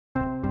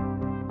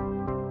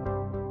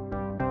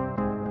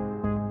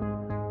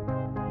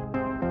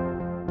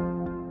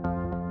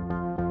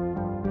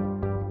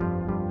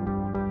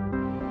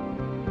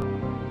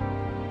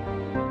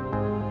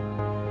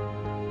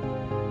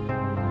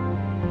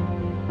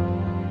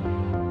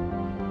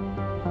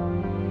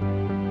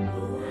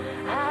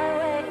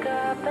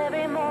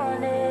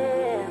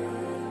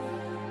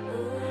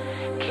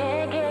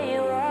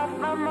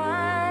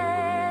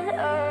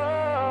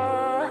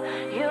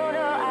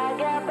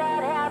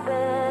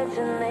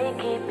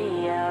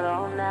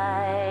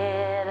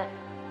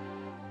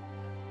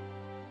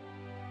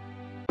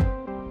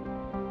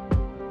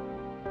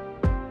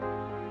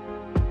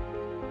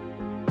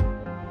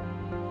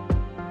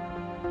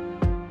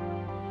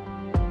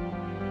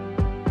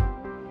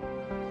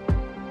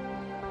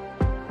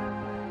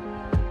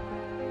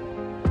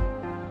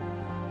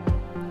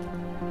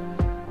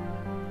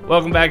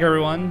Welcome back,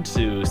 everyone,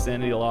 to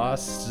Sanity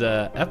Lost,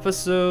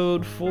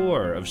 episode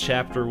 4 of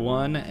chapter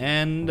 1,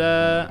 and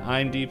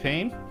I'm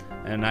Itisdpayne,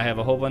 and I have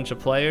a whole bunch of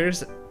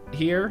players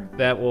here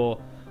that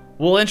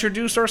we'll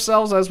introduce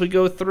ourselves as we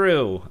go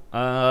through.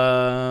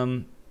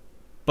 But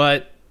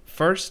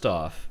first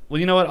off,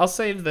 well, you know what? I'll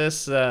save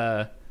this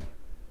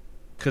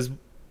because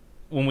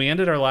when we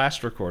ended our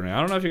last recording, I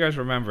don't know if you guys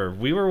remember,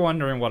 we were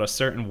wondering what a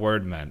certain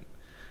word meant.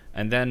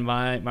 And then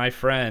my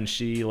friend,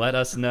 she let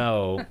us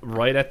know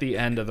right at the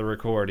end of the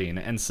recording.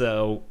 And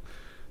so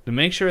to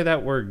make sure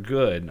that we're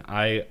good,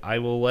 I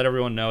will let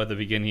everyone know at the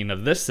beginning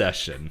of this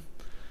session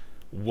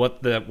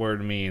what that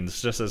word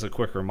means, just as a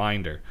quick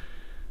reminder.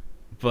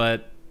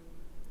 But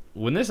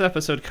when this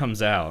episode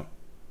comes out,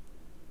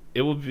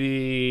 it will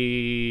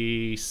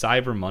be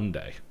Cyber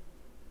Monday.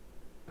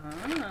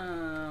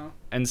 Oh.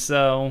 And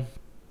so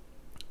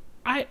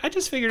I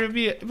just figured it would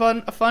be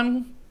a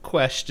fun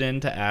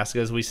question to ask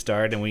as we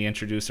start and we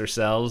introduce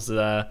ourselves.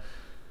 Do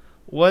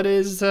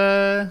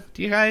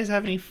you guys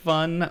have any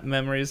fun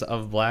memories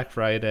of Black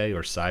Friday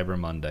or Cyber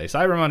Monday?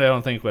 Cyber Monday I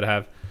don't think would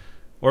have,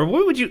 or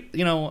what would you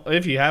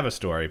if you have a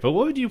story, but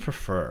what would you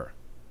prefer?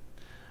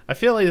 I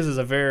feel like this is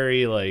a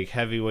very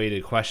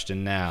heavy-weighted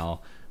question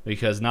now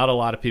because not a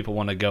lot of people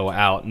want to go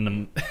out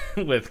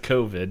with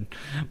COVID,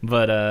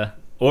 but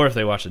or if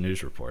they watch the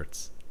news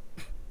reports.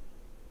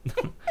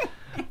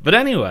 But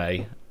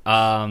anyway,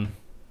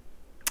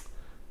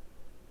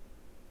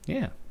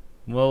 yeah.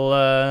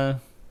 Well,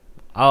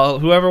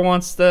 whoever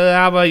wants to.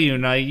 How about you,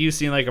 Nite? You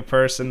seem like a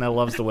person that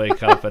loves to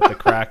wake up at the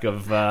crack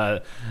of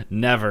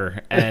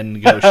never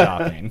and go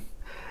shopping.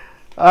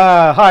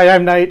 Hi,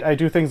 I'm Nite. I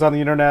do things on the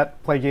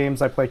internet, play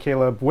games. I play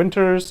Caleb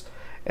Winters,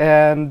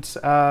 and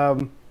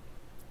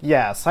yeah,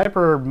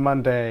 Cyber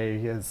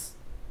Monday is.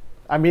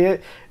 I mean,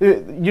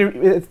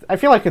 I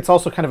feel like it's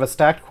also kind of a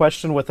stacked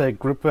question with a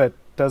group that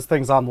does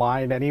things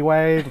online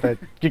anyway. That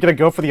you're gonna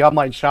go for the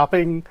online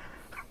shopping.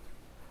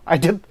 I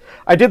did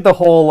the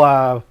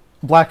whole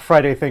Black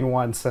Friday thing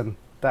once, and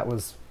that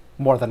was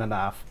more than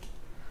enough.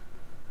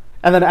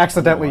 And then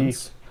accidentally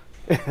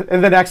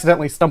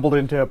stumbled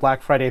into a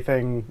Black Friday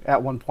thing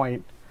at one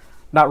point,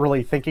 not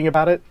really thinking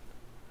about it.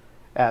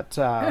 At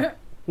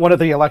one of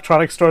the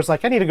electronics stores, I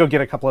need to go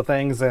get a couple of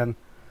things, and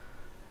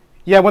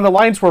yeah, when the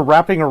lines were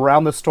wrapping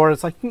around the store,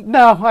 it's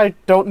no, I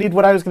don't need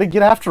what I was going to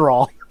get after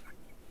all.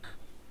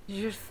 Did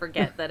you just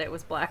forget that it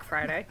was Black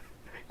Friday?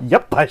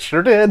 Yep, I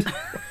sure did.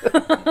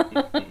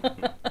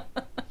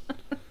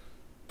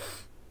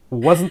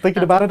 Wasn't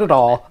thinking about it at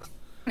all.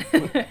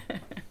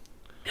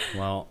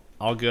 Well,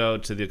 I'll go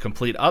to the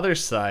complete other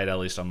side, at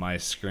least on my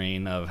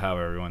screen, of how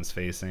everyone's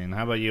facing.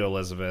 How about you,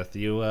 Elizabeth?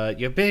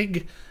 You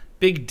big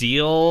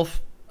deal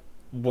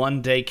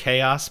one-day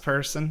chaos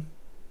person?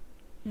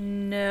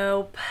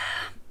 Nope.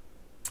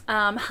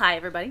 Hi,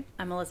 everybody.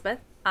 I'm Elizabeth.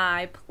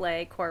 I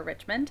play Core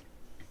Richmond.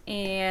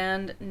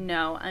 And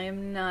no, I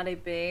am not a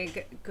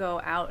big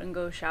go out and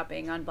go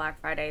shopping on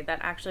Black Friday. That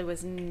actually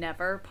was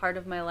never part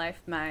of my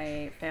life.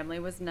 My family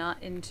was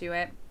not into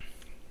it.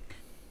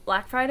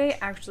 Black Friday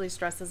actually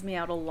stresses me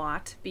out a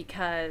lot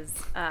because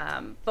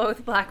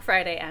both Black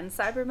Friday and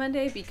Cyber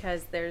Monday,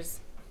 because there's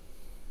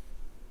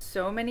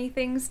so many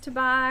things to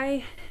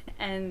buy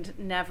and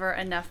never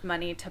enough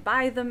money to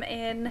buy them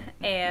in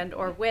and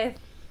or with,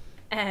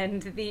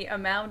 and the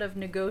amount of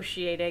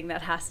negotiating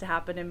that has to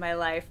happen in my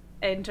life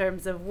in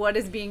terms of what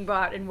is being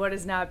bought and what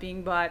is not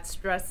being bought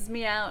stresses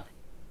me out,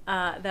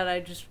 that I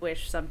just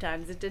wish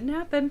sometimes it didn't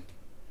happen.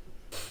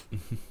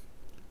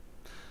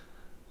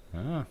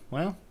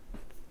 Well,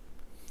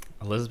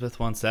 Elizabeth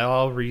wants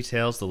all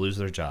retails to lose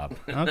their job.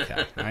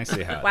 Okay, I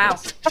see how wow.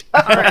 it is.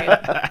 All right.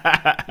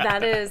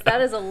 That is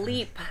a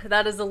leap.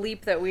 That is a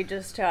leap that we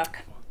just took.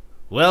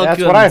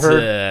 Welcome what I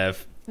heard.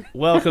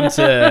 Welcome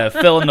to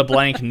Fill in the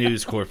Blank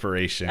News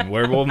Corporation,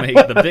 where we'll make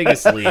the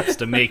biggest leaps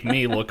to make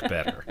me look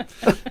better.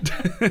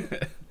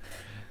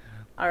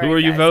 All right, Who are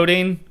you guys.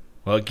 voting?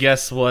 Well,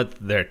 guess what?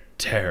 They're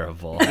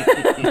terrible.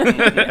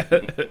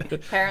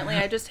 Apparently,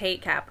 I just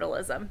hate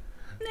capitalism.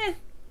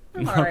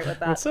 I'm all right with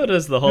that. So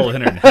does the whole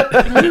internet.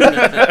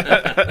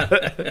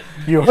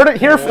 You heard it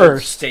here Bold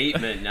first.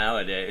 Statement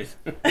nowadays.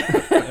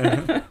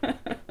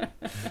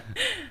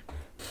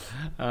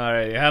 All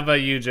right, how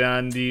about you,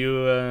 John? Do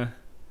you?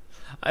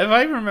 I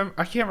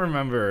can't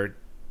remember.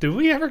 Did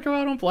we ever go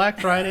out on Black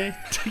Friday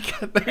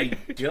together? I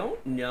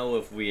don't know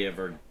if we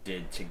ever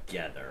did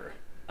together.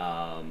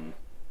 So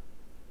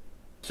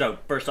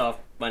first off,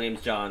 my name's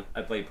John.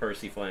 I play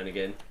Percy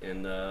Flanagan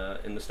in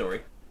the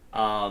story.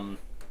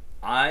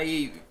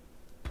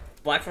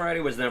 Black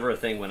Friday was never a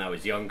thing when I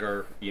was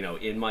younger.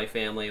 In my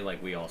family,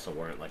 we also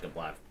weren't a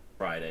Black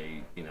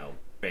Friday,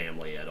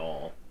 family at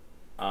all.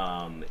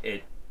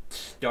 It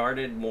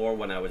started more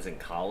when I was in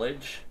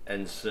college,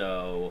 and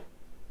so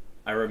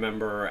I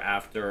remember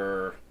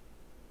after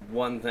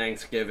one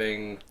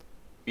Thanksgiving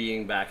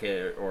being back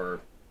at,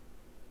 or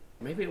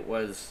maybe it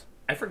was,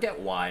 I forget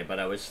why, but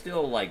I was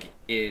still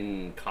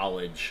in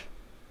college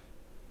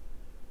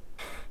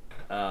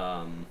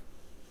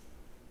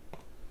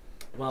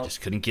Well,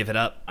 just couldn't give it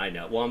up. I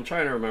know. Well, I'm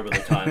trying to remember the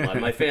timeline.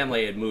 My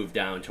family had moved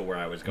down to where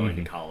I was going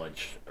to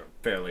college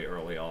fairly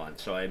early on,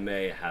 so I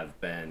may have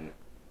been...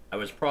 I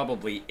was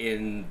probably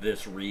in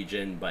this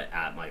region, but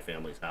at my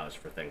family's house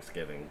for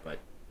Thanksgiving. But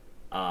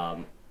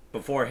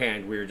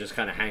beforehand, we were just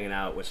kind of hanging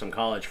out with some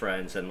college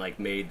friends and like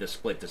made the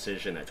split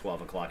decision at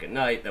 12 o'clock at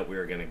night that we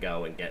were going to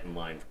go and get in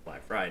line for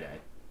Black Friday.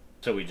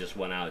 So we just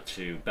went out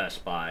to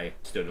Best Buy,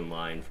 stood in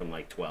line from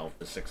like 12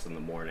 to 6 in the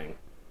morning.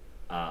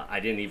 I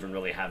didn't even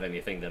really have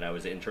anything that I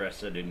was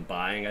interested in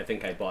buying. I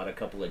think I bought a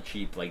couple of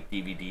cheap like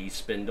DVD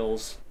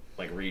spindles,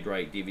 like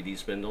read-write DVD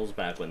spindles,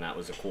 back when that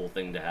was a cool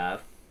thing to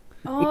have.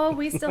 Oh,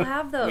 we still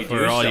have those.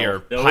 For all your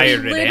those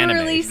pirated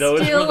literally anime. Those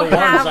were still the ones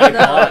have I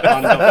bought those.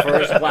 on the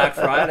first Black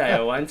Friday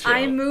I went to.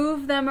 I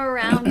move them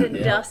around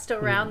and dust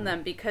around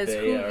them because They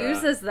who are,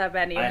 uses them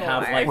anymore? I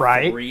have like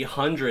Right.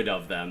 300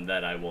 of them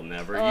that I will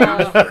never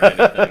use for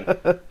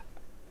anything.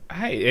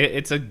 Hey,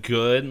 it's a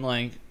good,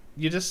 like,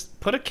 you just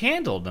put a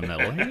candle in the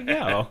middle. Here you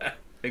go.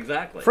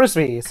 Exactly.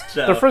 Frisbees.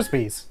 So- They're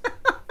frisbees.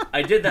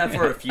 I did that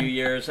for a few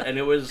years, and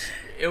it was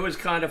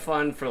kind of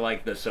fun for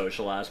like the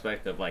social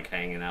aspect of like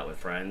hanging out with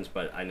friends,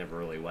 but I never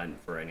really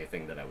went for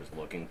anything that I was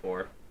looking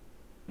for.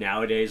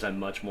 Nowadays, I'm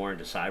much more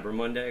into Cyber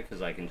Monday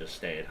because I can just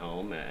stay at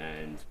home,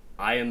 and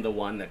I am the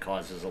one that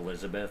causes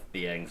Elizabeth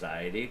the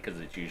anxiety because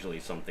it's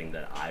usually something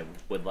that I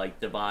would like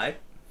to buy,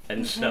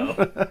 and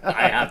so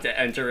I have to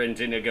enter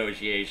into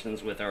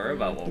negotiations with her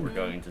about what we're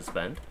going to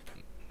spend.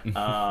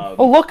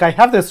 Oh, look, I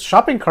have this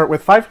shopping cart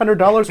with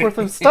 $500 worth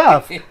of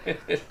stuff. And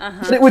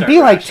it would be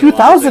like Start $2,000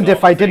 rationalizing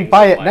if all I the didn't things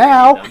buy of it why I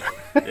now.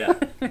 need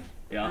them.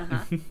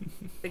 Yeah.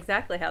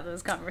 Exactly how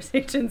those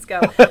conversations go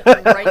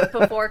right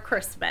before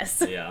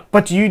Christmas. Yeah.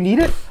 But do you need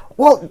it?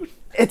 Well,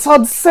 it's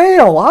on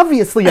sale.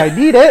 Obviously, I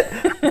need it.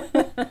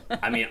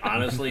 I mean,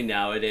 honestly,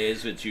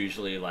 nowadays it's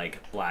usually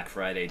like Black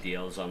Friday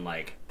deals on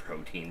like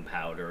protein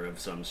powder of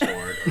some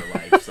sort, or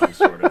like some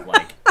sort of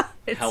like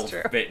health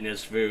true.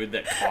 fitness food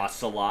that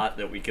costs a lot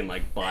that we can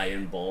like buy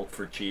in bulk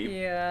for cheap.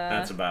 Yeah.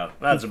 That's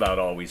about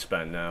all we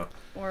spend now.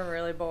 We're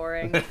really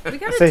boring. We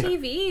got a Say-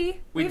 TV. We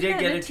We've did had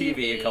get a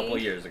TV a couple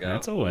years ago.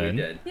 That's a win.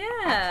 We did.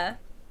 Yeah.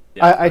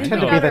 Yeah. I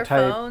tend to We be got the our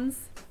type. phones.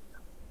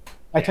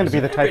 I tend to be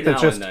the Every type that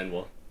now just, and then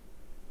we'll.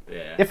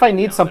 Yeah. if I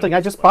need something,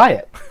 I just buy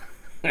it.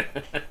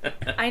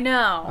 I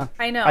know,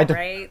 I d-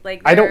 right?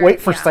 Like I don't they're-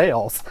 wait for yeah,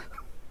 sales.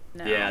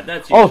 No. Yeah,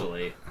 that's Oh.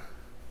 usually.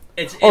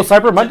 It's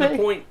Cyber to Monday?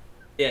 The point,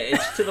 yeah,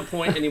 it's to the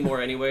point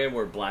anymore anyway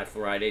where Black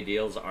Friday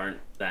deals aren't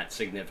that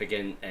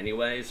significant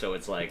anyway. So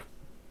it's like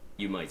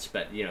you might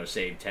spend,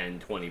 save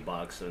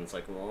 $10-20, and it's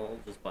like, well, I'll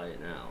just buy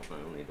it now. I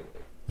don't need to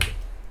wait.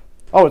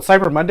 Oh, it's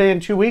Cyber Monday in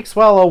 2 weeks?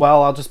 Well, oh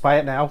well, I'll just buy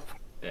it now.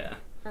 Yeah.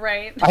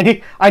 Right.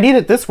 I need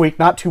it this week,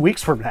 not 2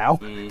 weeks from now.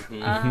 Mm-hmm.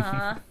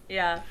 Yeah.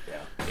 Yeah.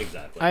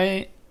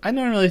 Exactly. I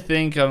normally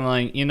think I'm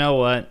like, you know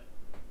what?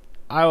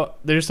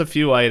 There's a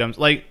few items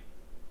like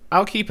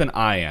I'll keep an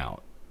eye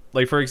out.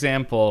 Like for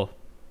example,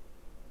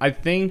 I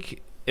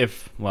think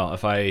if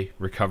I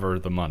recover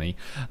the money,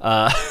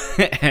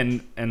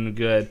 and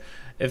good,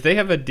 if they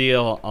have a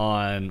deal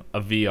on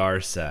a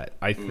VR set,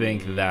 I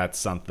think that's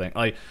something.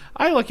 Like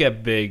I look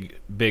at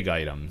big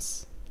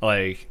items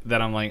like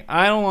that. I'm like,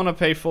 I don't want to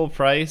pay full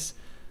price,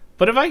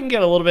 but if I can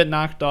get a little bit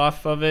knocked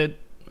off of it,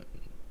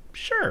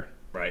 sure.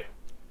 Right.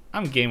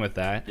 I'm game with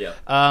that. Yeah.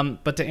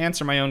 But to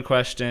answer my own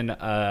question,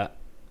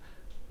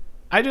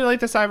 I do like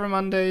the Cyber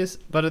Mondays,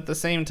 but at the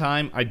same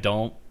time, I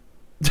don't.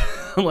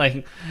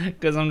 Like,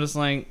 because I'm just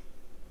like,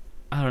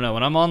 I don't know.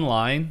 When I'm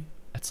online,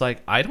 it's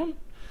like, I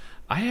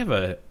have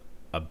a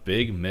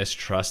big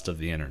mistrust of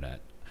the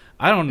internet.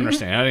 I don't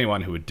understand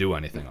anyone who would do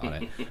anything on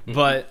it.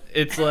 But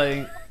it's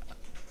like,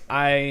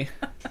 I'm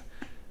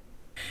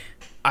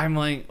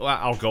like, well,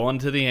 I'll go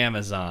onto the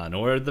Amazon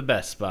or the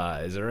Best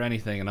Buys or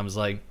anything, and I was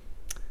like,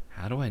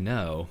 how do I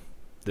know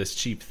this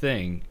cheap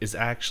thing is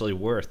actually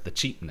worth the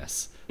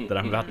cheapness that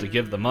I'm about to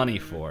give the money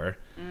for?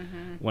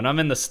 When I'm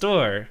in the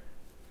store,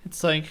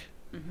 it's like,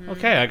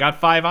 okay, I got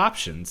 5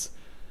 options.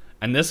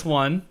 And this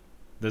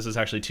is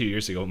actually 2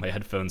 years ago when my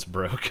headphones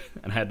broke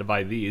and I had to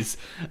buy these.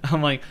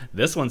 I'm like,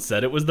 this one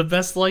said it was the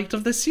best liked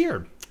of this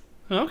year.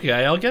 Okay,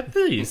 I'll get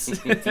these.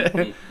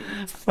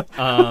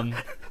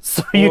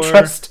 So you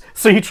trust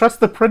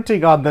the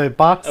printing on the I was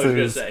boxes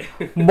gonna say.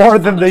 more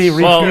than the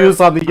reviews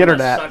on the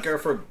internet. Sucker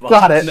for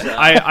Got it.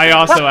 I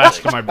also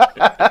asked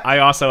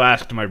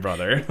my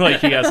brother, like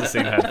he has the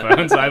same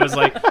headphones. I was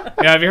like,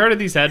 yeah, have you heard of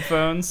these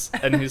headphones?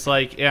 And he's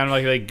like, yeah. I'm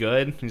like, are they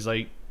good? He's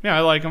like, yeah, I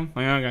like them.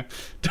 I'm like,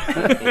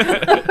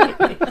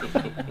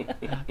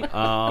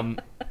 okay.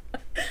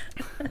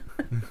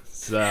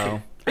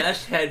 So.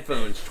 Best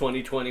headphones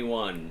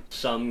 2021.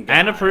 Some guy.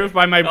 And approved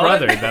by my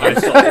brother.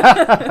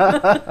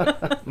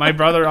 My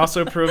brother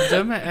also approved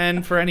them,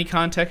 and for any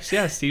context,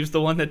 yes, he was the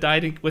one that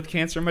died with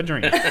cancer in my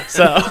dream.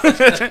 So,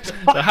 so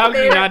how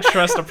can you not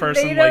trust a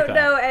person They like don't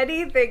that? know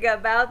anything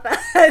about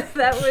that.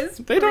 That was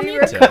They don't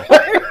need to.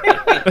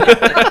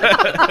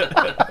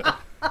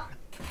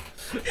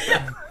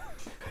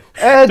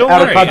 And Don't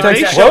out worry, of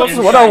context if they quotes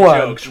show- 101.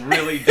 Jokes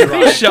really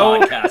drive show-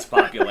 podcast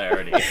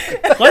popularity.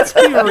 Let's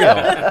be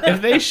real.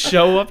 If they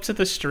show up to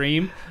the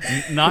stream,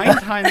 9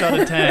 times out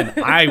of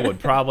 10, I would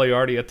probably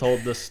already have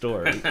told this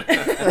story.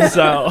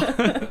 So,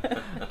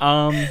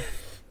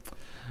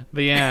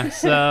 but yeah.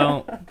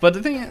 So, but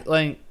the thing,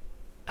 like,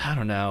 I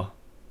don't know.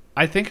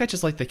 I think I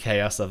just like the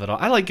chaos of it all.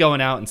 I like going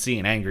out and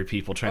seeing angry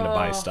people trying to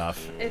buy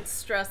stuff. It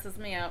stresses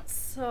me out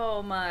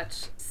so much.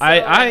 So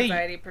I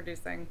anxiety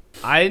producing.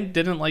 I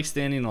didn't like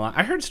standing in line.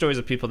 I heard stories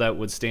of people that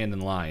would stand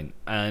in line,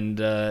 and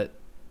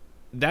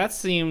that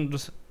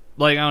seemed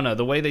like, I don't know,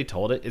 the way they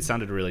told it, it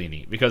sounded really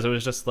neat because it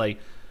was just like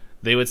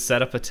they would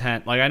set up a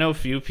tent. Like, I know a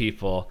few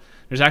people.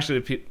 There's actually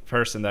a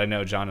person that I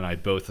know John and I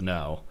both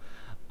know.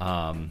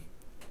 I'm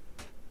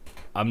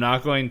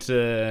not going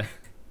to.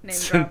 Name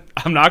drop.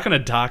 I'm not going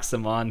to dox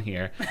him on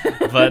here,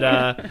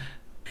 but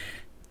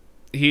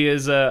he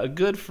is a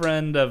good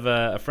friend of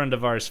a friend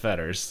of ours,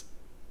 Fetters.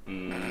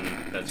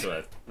 That's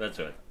right.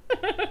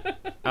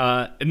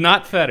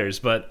 Not Fetters,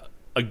 but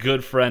a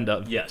good friend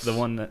of Yes. the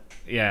one that,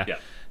 yeah. Yeah.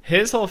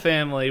 His whole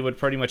family would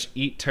pretty much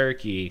eat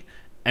turkey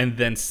and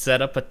then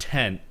set up a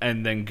tent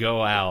and then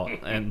go out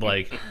and,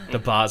 like, the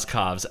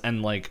Bozkovs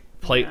and, like,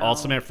 play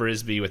ultimate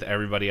frisbee with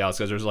everybody else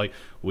because there's, like,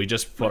 we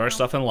just put our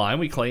stuff in line,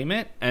 we claim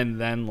it,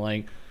 and then,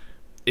 like,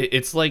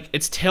 it's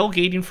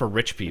tailgating for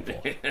rich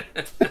people.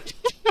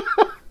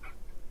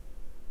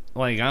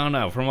 Like, I don't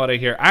know, from what I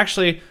hear.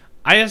 Actually,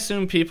 I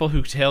assume people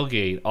who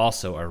tailgate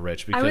also are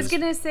rich because I was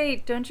gonna say,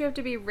 don't you have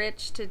to be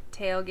rich to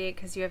tailgate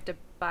because you have to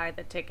buy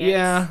the tickets?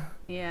 Yeah.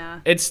 Yeah.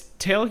 It's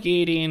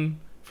tailgating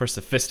for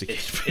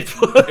sophisticated It's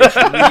people. retail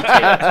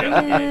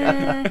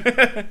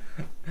tailgating.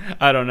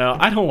 I don't know.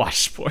 I don't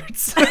watch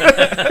sports.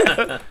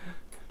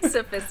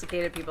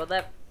 Sophisticated people.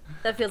 That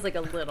feels like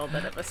a little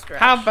bit of a stretch.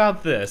 How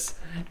about this?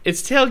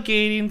 It's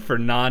tailgating for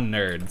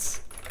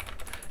non-nerds.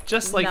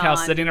 Just like how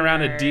sitting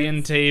around a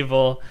D&D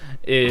table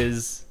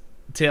is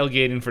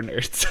tailgating for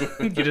nerds.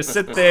 You just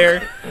sit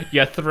there,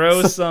 you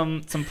throw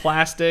some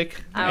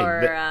plastic.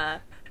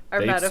 Our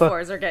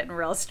metaphors are getting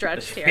real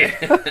stretched here.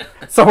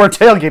 So we're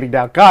tailgating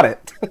now. Got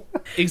it.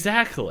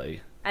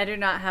 Exactly. I do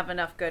not have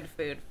enough good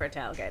food for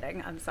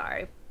tailgating. I'm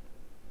sorry.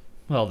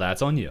 Well,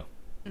 that's on you.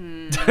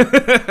 No.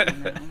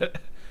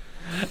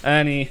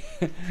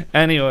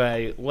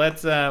 Anyway,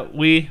 let's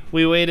we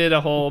waited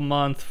a whole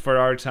month for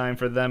our time.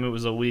 For them it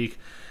was a week.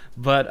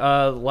 But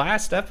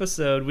last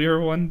episode we were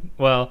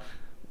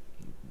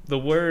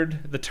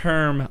the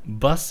term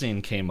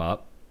bussing came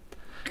up.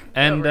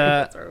 And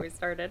that's where we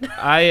started.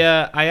 I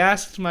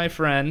asked my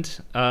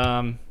friend,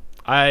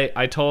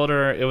 I told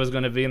her it was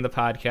going to be in the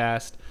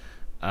podcast,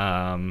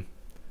 and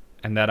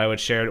that I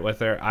would share it with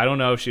her. I don't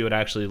know if she would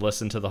actually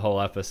listen to the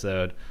whole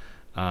episode.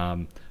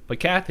 But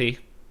Kathy,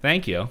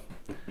 thank you.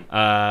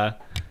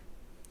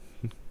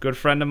 Good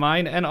friend of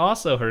mine, and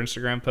also her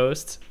Instagram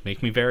posts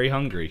make me very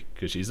hungry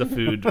because she's a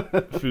food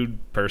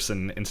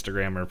person,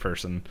 Instagrammer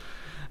person.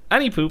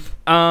 Any poop.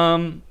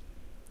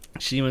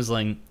 She was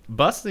like,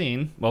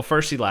 busting. Well,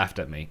 first she laughed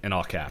at me in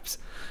all caps,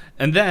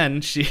 and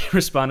then she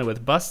responded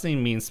with,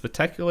 busting means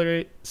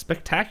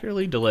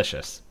spectacularly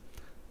delicious,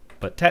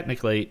 but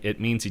technically it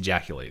means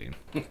ejaculating.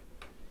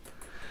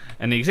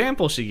 And the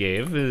example she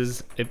gave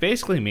is, it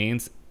basically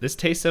means, this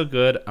tastes so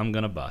good, I'm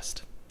gonna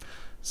bust.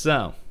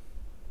 So,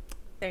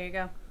 There you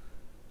go.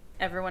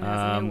 Everyone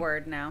has a new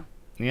word now.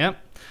 yep.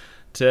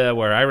 To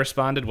where I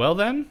responded, well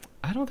then,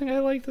 I don't think I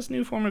like this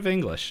new form of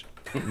English.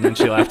 And then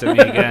she laughed at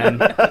me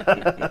again.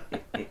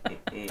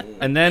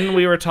 And then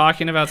we were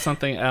talking about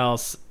something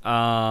else.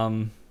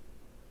 What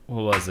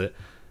was it?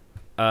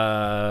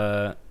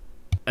 And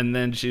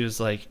then she was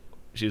like,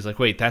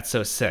 wait, that's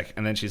so sick.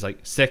 And then she's like,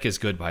 sick is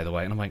good, by the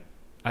way. And I'm like,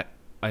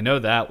 I know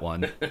that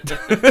one.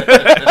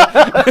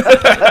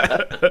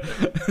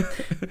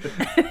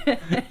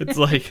 It's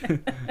like,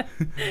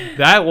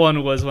 that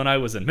one was when I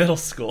was in middle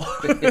school,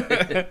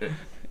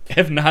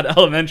 if not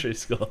elementary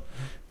school.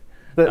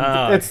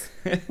 It's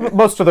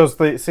most of those,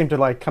 they seem to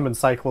like come in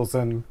cycles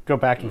and go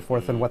back and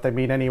forth in what they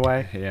mean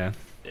anyway. Yeah.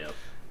 Yep.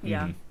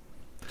 Yeah.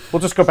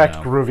 We'll just go back to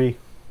So. groovy.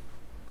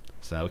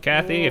 So,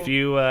 Kathy, if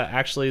you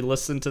actually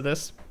listen to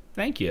this,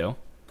 thank you.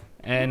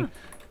 And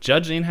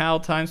judging how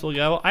times will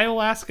go, I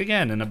will ask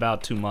again in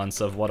about 2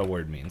 months of what a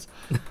word means.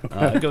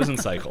 It goes in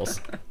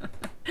cycles.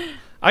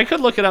 I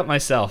could look it up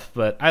myself,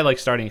 but I like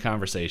starting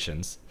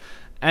conversations.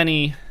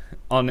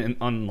 Online,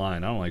 I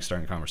don't like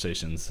starting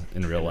conversations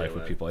in real life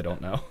with people I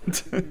don't know.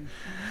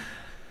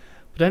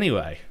 But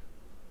anyway,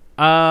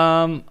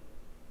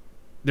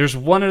 there's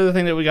one other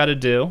thing that we got to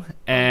do,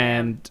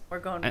 and We're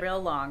going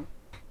real long.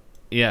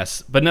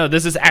 yes, but no,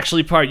 this is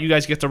actually part. You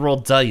guys get to roll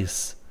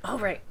dice. Oh,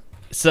 right.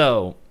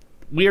 So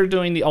we are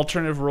doing the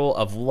alternative roll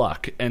of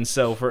luck, and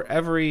so for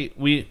if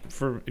you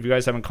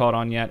guys haven't caught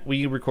on yet,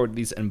 we record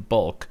these in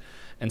bulk.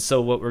 And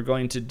so what we're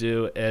going to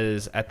do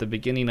is, at the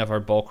beginning of our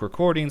bulk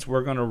recordings,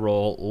 we're going to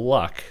roll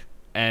luck.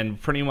 And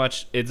pretty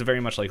much, it's very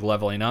much like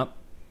leveling up.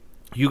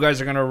 You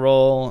guys are going to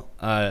roll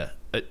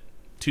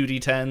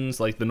 2d10s,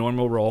 like the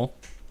normal roll.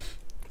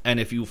 And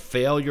if you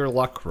fail your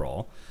luck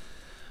roll,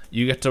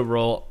 you get to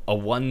roll a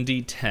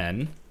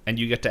 1d10, and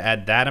you get to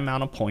add that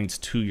amount of points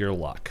to your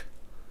luck.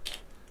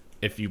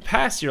 If you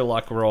pass your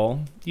luck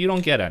roll, you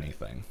don't get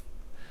anything.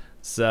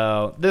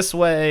 So this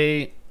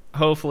way,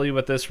 hopefully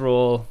with this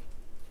rule,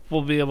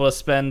 we'll be able to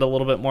spend a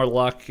little bit more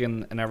luck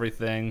and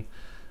everything.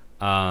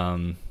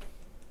 I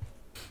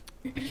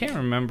can't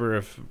remember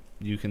if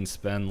you can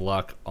spend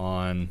luck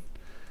on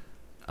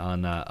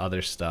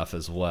other stuff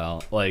as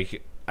well.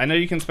 Like, I know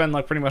you can spend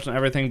luck pretty much on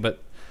everything,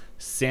 but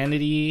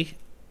Sanity,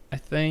 I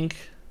think.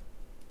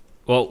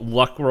 Well,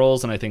 luck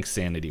rolls and I think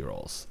Sanity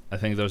rolls. I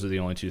think those are the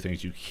only two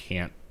things you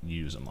can't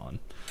use them on.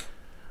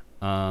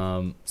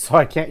 So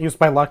I can't use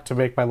my luck to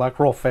make my luck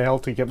roll fail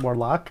to get more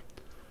luck?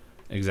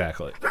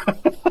 Exactly.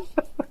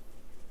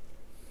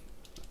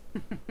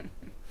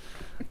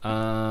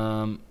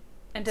 And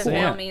to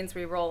fail means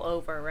we roll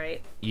over,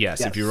 right?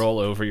 Yes, if you roll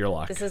over your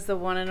luck. This is the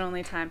one and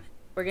only time.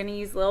 We're going to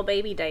use little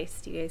baby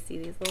dice. Do you guys see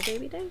these little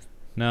baby dice?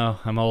 No,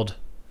 I'm old.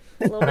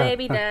 Little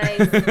baby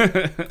dice.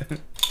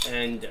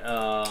 And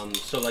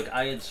so like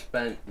I had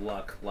spent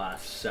luck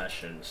last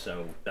session,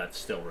 so that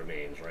still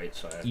remains, right?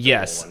 So I have to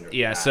yes, roll under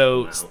yeah. that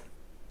So,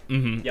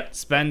 Yep.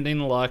 spending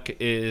luck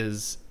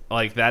is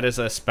like that is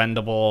a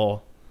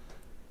spendable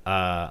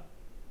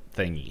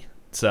thingy.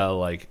 So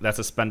like that's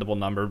a spendable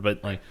number,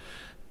 but like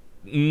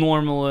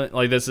normally,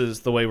 like this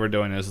is the way we're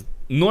doing is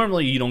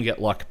normally you don't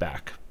get luck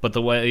back, but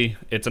the way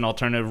it's an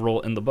alternative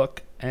rule in the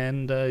book,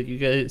 and you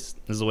guys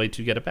this is a way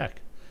to get it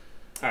back.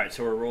 All right,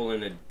 so we're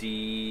rolling a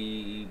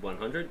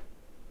D100.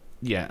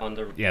 Yeah, On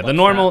the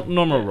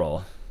normal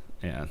roll.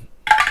 Yeah.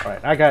 All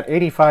right, I got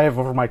 85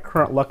 over my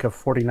current luck of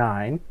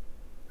 49,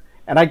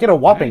 and I get a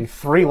whopping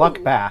 3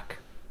 luck back.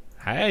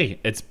 Hey,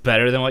 it's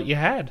better than what you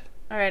had.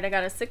 All right, I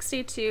got a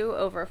 62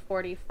 over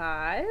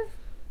 45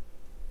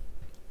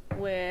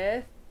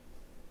 with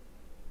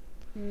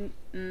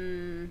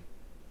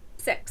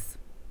 6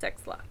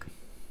 luck.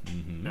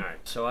 All right,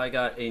 so I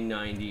got a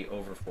 90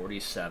 over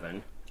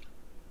 47,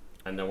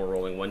 and then we're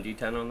rolling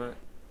 1d10 on that.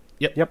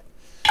 Yep.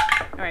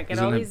 All right, get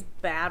all these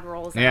bad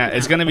rolls. Yeah, out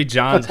it's gonna be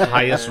John's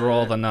highest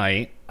roll of the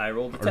night I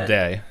rolled a or 10.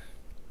 day.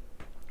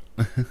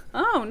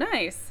 Oh,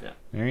 nice. Yeah.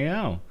 There you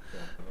go.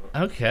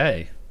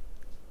 Okay.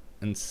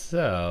 And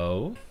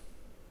so...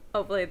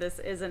 Hopefully this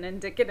isn't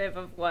indicative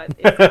of what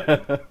is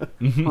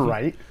coming.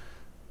 Right?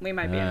 We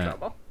might be in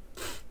trouble.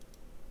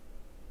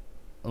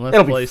 Let's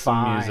It'll be play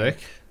some fine.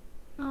 music.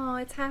 Oh,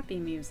 it's happy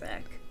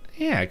music.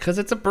 Yeah, because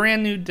it's a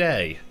brand new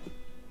day.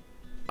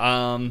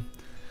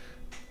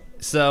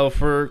 So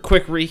for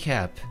quick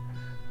recap,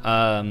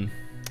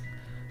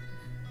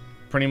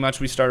 pretty much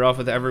we started off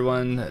with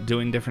everyone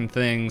doing different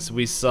things.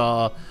 We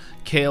saw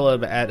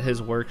Caleb at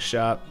his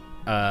workshop,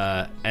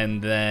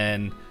 and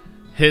then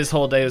his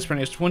whole day was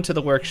pretty much went to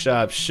the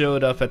workshop,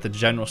 showed up at the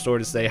general store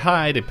to say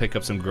hi, to pick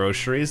up some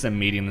groceries, and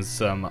meeting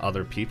some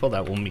other people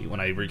that we'll meet when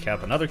I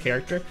recap another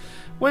character.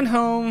 Went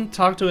home,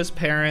 talked to his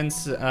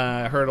parents,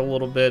 heard a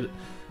little bit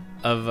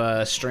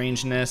of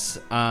strangeness,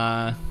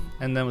 and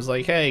then was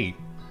like, hey,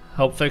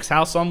 help fix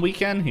house on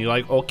weekend? He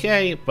like,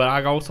 okay, but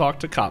I go talk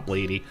to cop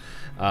lady,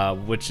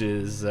 which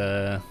is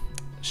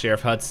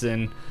Sheriff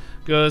Hudson.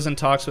 Goes and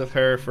talks with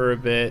her for a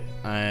bit,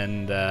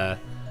 and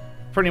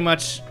pretty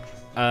much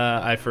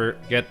I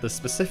forget the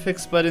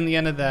specifics, but in the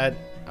end of that,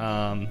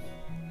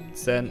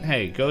 said,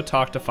 hey, go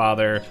talk to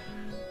Father.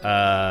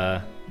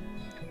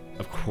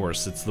 Of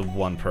course, it's the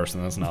one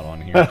person that's not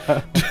on here.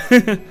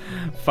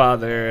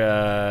 Father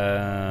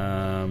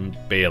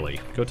Bailey.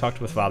 Go talk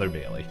with Father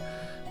Bailey.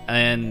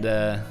 And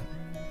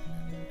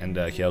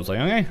Caleb's like,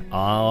 okay,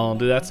 I'll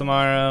do that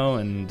tomorrow,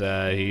 and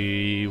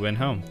he went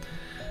home.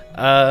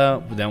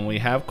 Then we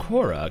have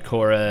Cora.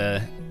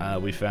 Cora,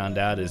 we found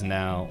out, is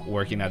now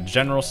working at a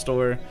general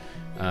store.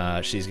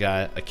 She's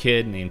got a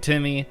kid named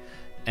Timmy,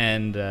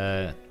 and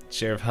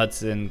Sheriff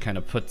Hudson kind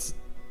of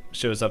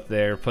shows up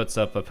there, puts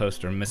up a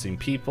poster of missing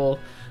people,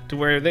 to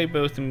where they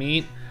both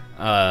meet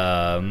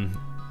the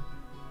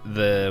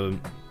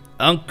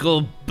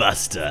Uncle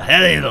Buster.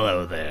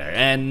 Hello there.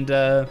 And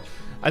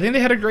I think they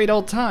had a great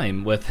old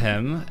time with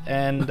him,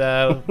 and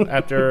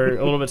after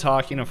a little bit of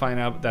talking and find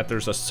out that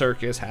there's a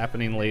circus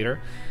happening later,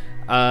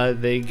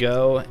 they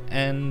go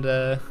and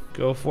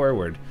go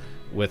forward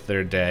with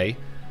their day.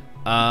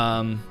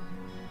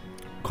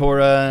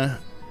 Cora,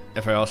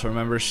 if I also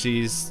remember,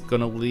 she's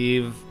gonna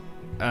leave,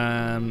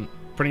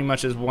 pretty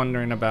much is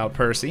wondering about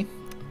Percy,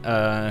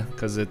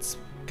 because it's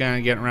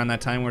gonna get around that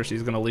time where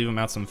she's gonna leave him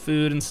out some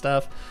food and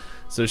stuff,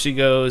 so she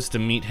goes to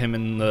meet him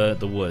in the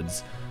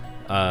woods,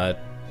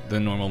 the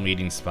normal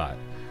meeting spot.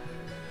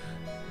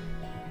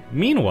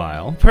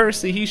 Meanwhile,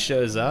 Percy, he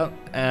shows up,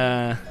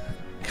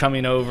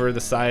 coming over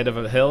the side of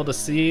a hill to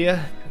see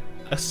a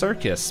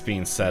circus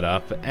being set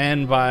up,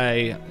 and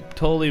by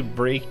totally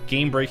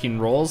game-breaking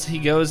rolls, he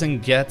goes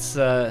and gets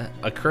a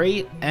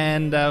crate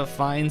and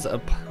finds a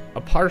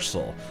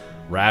parcel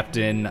wrapped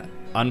in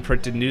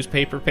unprinted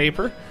newspaper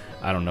paper.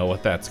 I don't know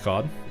what that's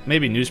called.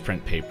 Maybe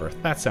newsprint paper.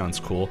 That sounds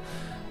cool.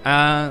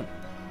 And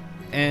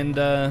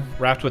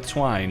wrapped with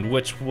twine,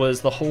 which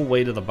was the whole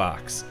weight of the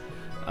box.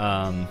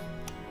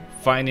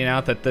 finding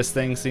out that this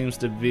thing seems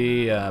to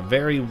be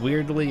very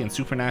weirdly and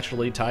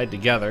supernaturally tied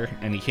together,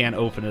 and he can't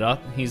open it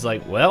up. He's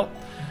like, well,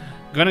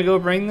 gonna go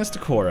bring this to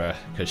Cora,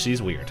 because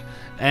she's weird.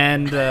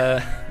 And,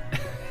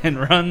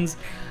 and runs,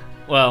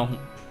 well,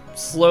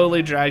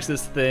 slowly drags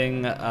this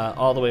thing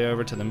all the way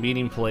over to the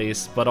meeting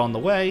place, but on the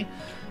way,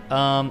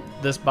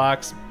 this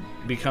box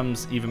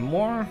becomes even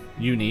more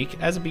unique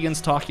as it begins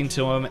talking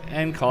to him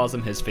and calls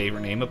him his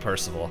favorite name of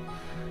Percival.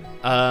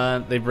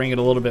 They bring it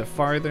a little bit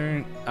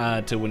farther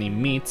to when he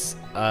meets,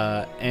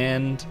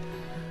 and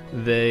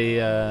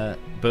they,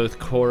 both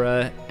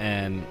Cora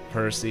and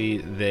Percy,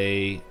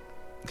 they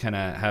kind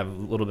of have a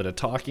little bit of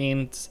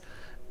talking,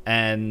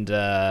 and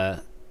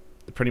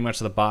pretty much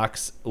the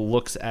box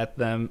looks at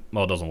them.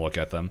 Well, it doesn't look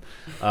at them.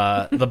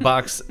 The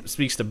box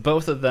speaks to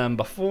both of them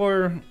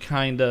before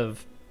kind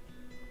of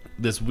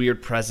this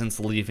weird presence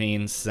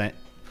leaving. Did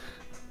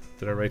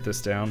I write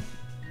this down?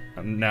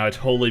 Now I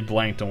totally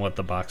blanked on what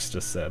the box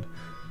just said.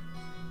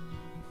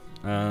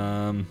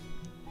 I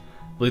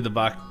believe the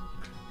box...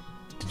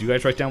 Did you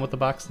guys write down what the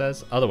box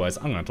says? Otherwise,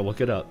 I'm going to have to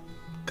look it up,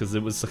 because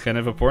it was kind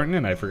of important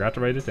and I forgot to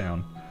write it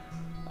down.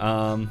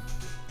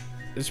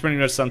 It's pretty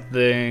much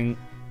something...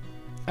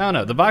 I don't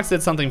know. The box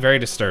did something very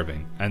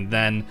disturbing. And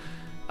then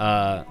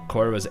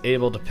Cora was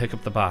able to pick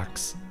up the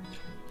box.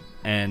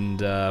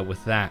 And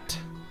with that,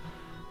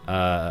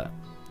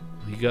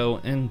 we go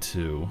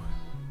into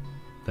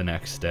the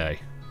next day.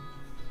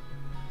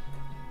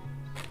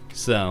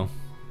 So,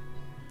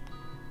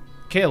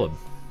 Caleb,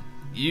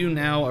 you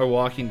now are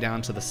walking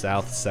down to the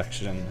south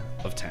section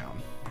of town.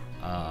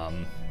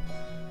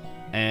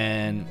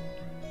 And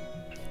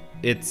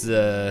it's,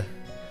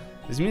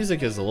 his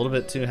music is a little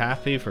bit too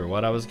happy for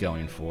what I was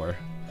going for.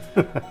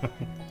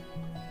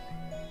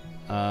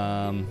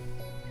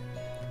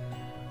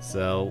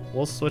 So,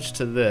 we'll switch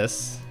to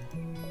this.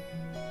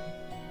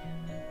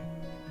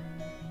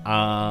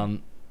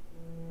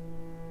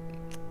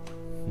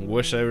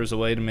 Wish there was a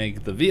way to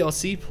make the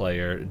VLC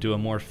player do a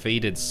more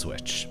faded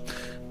switch.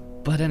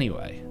 But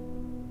anyway,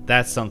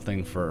 that's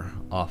something for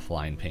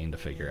offline Payne to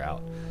figure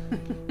out.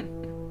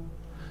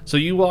 So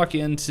you walk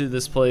into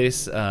this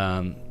place.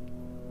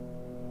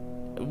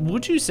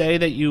 Would you say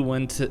that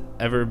you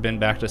ever been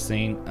back to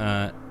St.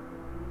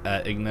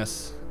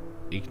 Ignatus?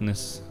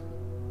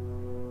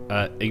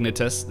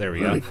 There we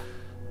go.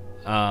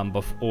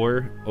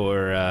 Before,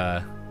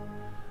 or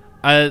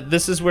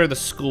this is where the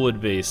school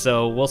would be.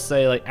 So we'll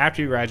say, like,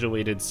 after you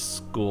graduated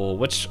school,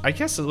 which I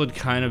guess it would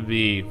kind of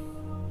be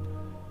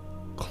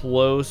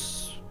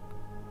close.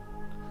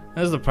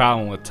 That's the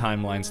problem with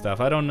timeline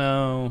stuff. I don't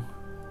know.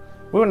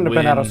 We wouldn't have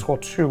been out of school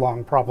too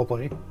long,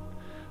 probably.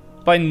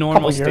 By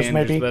normal years,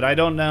 standards, maybe. But I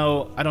don't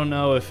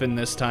know if in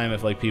this time,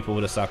 if like people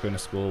would have stopped going to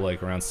school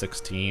like around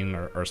 16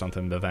 or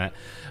something to that.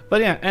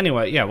 But yeah,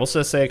 anyway, yeah, we'll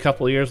just say a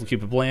couple of years. We'll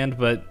keep it bland.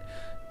 But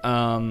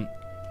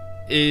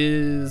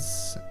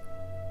is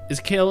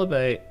Caleb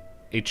a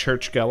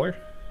churchgoer?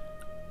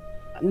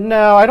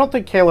 No, I don't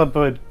think Caleb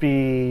would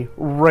be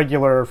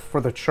regular for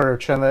the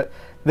church, and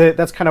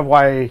that's kind of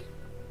why,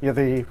 you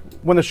know,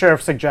 when the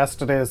sheriff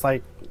suggested it, is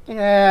like,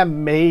 yeah,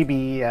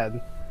 maybe,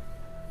 and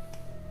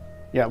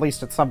yeah, at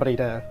least it's somebody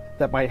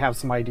that might have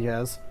some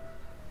ideas.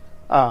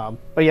 But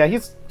yeah,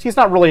 he's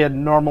not really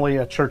normally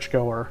a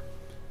churchgoer.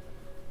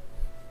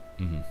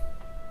 Mm-hmm.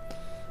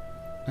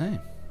 Hey.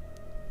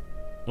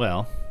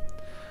 Well,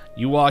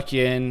 you walk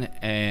in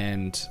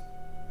and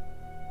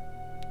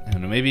I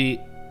don't know, maybe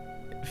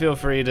feel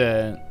free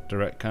to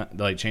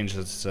change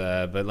this,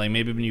 but like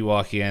maybe when you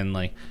walk in,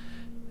 like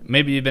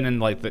maybe you've been in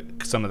like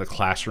some of the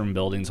classroom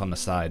buildings on the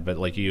side, but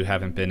like you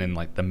haven't been in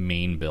like the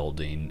main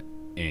building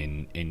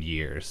in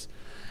years.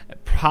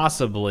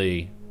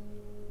 Possibly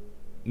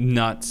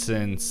not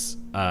since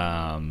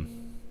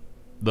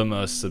the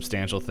most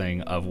substantial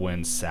thing of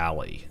when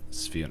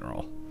Sally's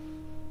funeral.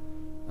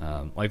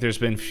 Like there's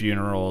been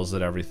funerals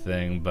and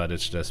everything, but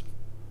it's just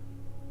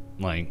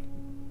like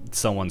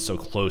someone so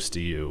close to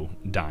you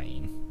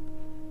dying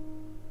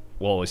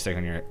will always stick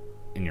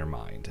in your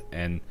mind.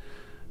 And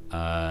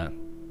yeah, I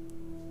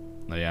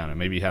don't know,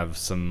 maybe you have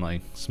some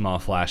like small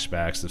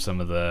flashbacks of some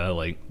of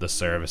the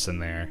service in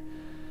there.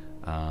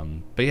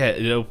 But yeah,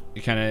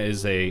 it kind of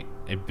is a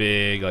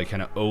big, like,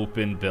 kind of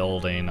open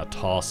building, a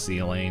tall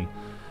ceiling.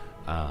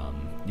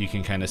 You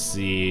can kind of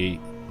see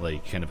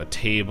like kind of a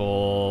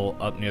table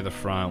up near the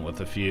front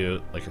with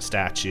a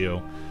statue,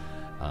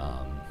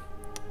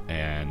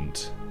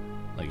 and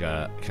like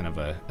a kind of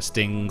a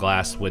stained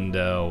glass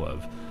window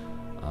of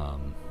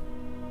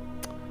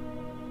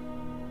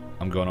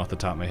I'm going off the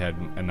top of my head,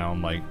 and now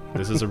I'm like,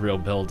 this is a real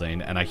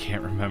building, and I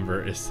can't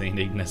remember if St.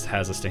 Ignace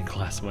has a stained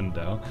glass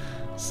window.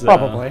 So,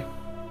 probably.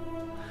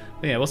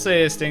 Yeah, we'll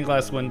say a stained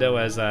glass window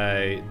as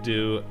I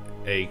do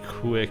a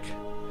quick.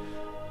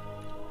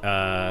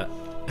 And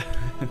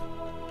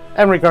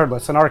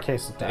regardless, in our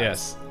case, it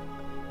does.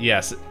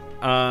 Yes.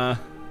 But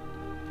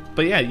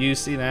yeah, you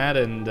see that,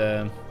 and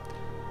yeah,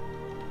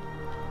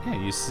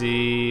 you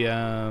see.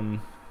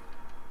 You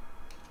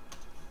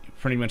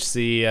pretty much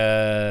see.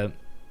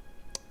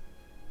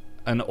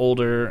 an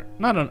older,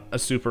 not a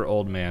super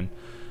old man,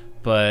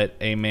 but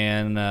a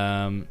man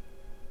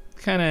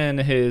kind of in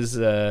his,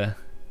 to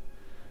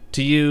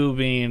you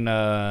being,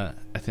 I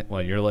think,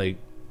 well, you're like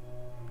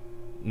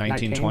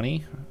 19,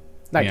 20?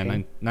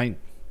 19.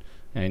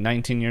 Yeah,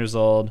 19 years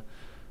old.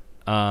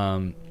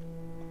 And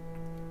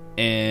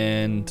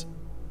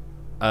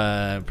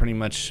pretty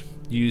much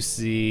you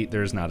see,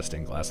 there's not a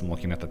stained glass. I'm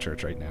looking at the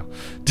church right now.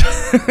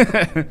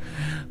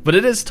 But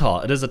it is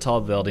tall. It is a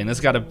tall building. It's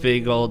got a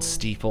big old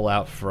steeple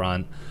out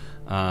front.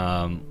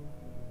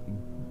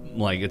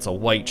 Like it's a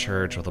white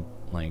church with a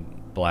like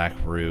black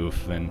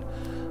roof, and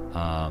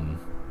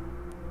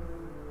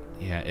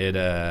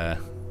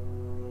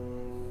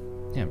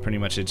pretty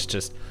much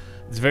it's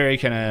very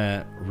kind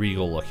of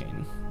regal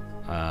looking,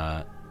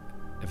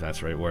 if that's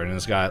the right word. And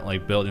it's got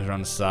like buildings on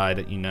the side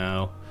that you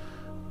know.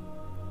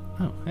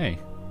 Oh, hey,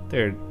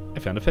 there! I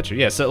found a picture.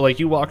 Yeah, so like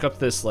you walk up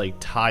this like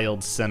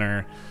tiled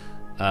center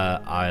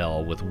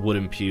aisle with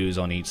wooden pews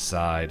on each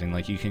side, and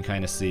like you can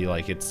kind of see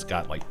like it's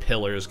got like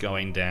pillars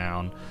going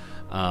down.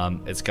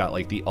 It's got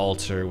like the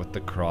altar with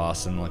the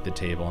cross and like the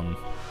table and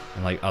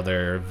like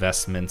other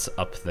vestments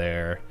up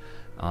there,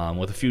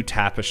 with a few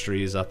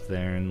tapestries up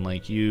there, and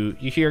like you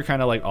hear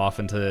kind of like off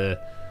into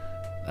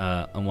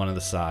on one of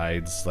the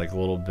sides like a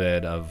little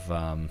bit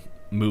of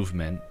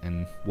movement,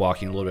 and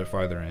walking a little bit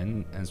farther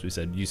in, as we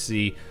said, you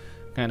see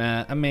kind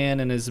of a man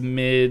in his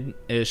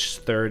mid-ish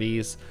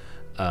 30s,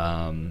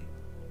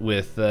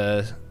 with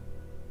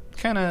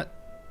kind of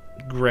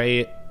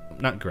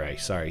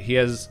he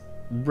has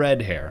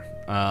red hair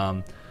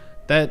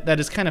that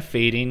is kind of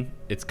fading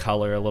its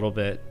color a little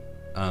bit,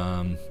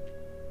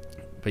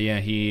 but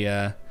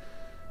yeah,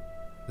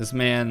 this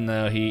man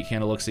though, he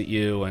kind of looks at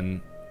you, and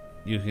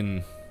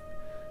he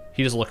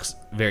just looks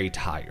very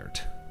tired,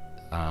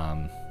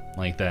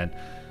 like that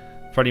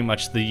pretty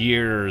much the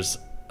years,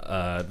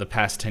 the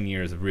past 10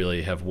 years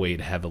really have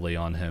weighed heavily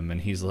on him, and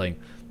he's like,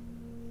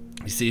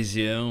 he sees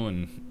you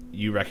and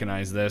you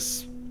recognize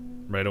this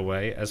right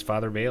away as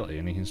Father Bailey,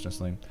 and he's just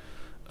like,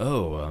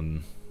 oh,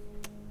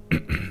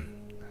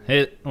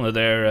 hey, hello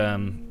there,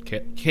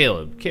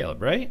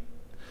 Caleb, right?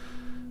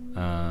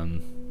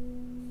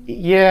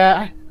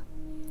 Yeah,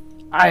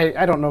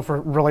 I don't know for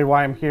really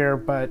why I'm here,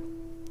 but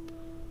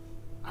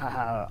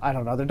I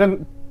don't know. There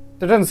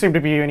doesn't seem to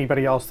be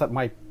anybody else that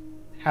might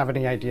have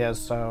any ideas.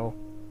 So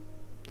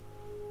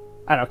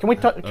I don't know.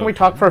 Can we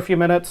talk for a few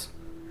minutes?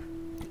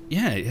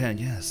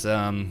 Yes.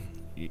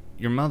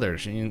 Your mother,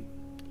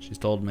 she's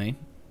told me.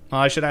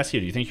 Well, I should ask you.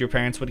 Do you think your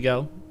parents would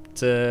go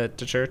to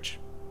church?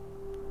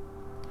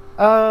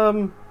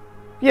 Yeah.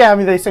 I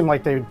mean, they seem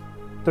like they're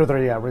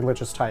the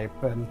religious type,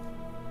 and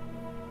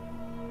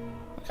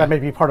that may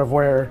be part of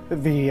where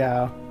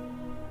the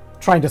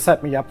trying to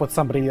set me up with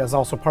somebody is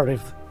also part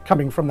of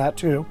coming from that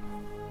too.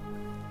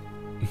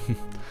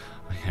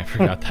 I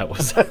forgot that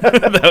was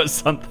that was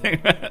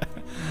something.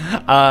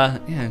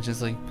 Yeah,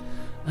 just like,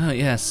 oh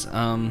yes,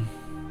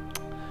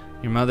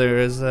 your mother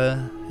is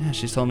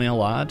she's told me a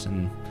lot,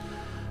 and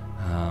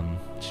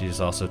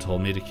she's also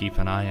told me to keep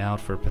an eye out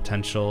for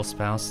potential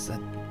spouse.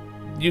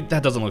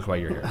 That doesn't look why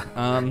you're here.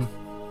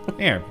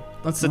 Here,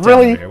 let's sit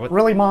down here.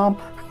 Really, Mom?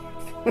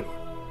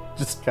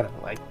 Just kind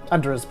of like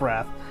under his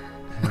breath.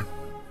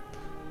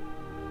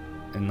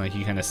 And like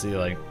you kind of see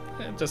like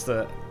just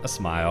a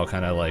smile,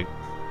 kind of like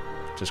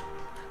just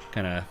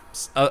kind of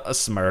a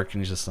smirk,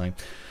 and he's just like,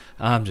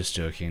 I'm just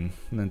joking.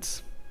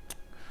 That's,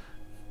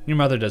 your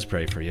mother does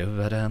pray for you,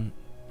 but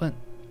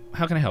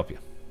how can I help you?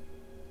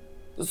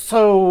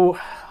 So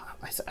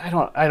I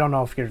don't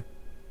know if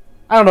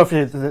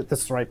this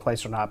is the right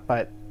place or not,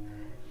 but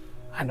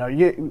I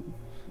know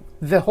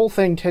the whole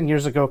thing 10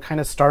 years ago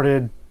kind of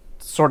started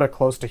sort of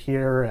close to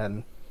here,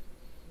 and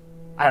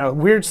I don't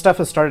know, weird stuff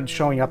has started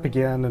showing up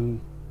again,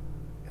 and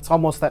it's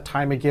almost that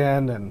time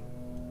again, and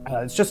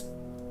it's just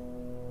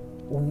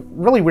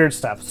really weird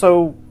stuff.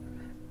 So,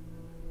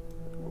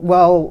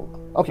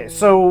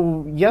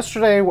 so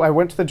yesterday I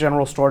went to the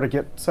general store to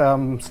get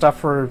some stuff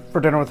for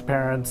dinner with the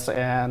parents,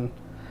 and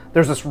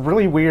there's this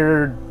really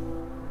weird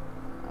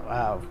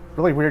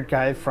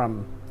guy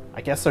from,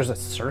 I guess there's a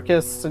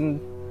circus in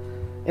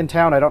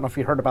town. I don't know if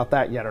you heard about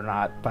that yet or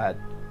not, but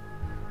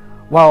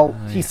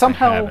he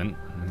somehow... I haven't.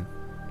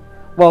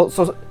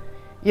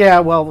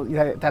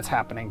 That's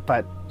happening,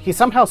 but he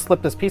somehow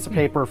slipped this piece of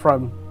paper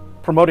from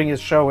promoting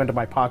his show into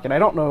my pocket. I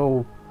don't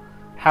know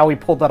how he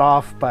pulled that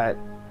off, but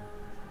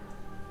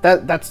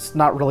that's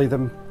not really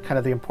the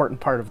important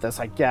part of this,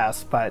 I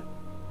guess. But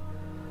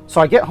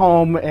so I get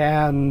home,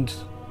 and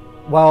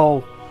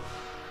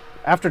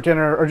after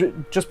dinner, or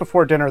just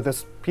before dinner,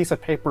 this piece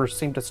of paper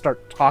seemed to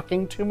start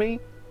talking to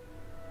me.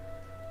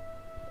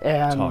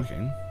 And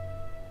talking?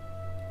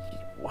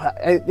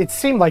 It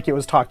seemed like it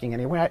was talking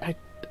anyway.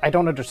 I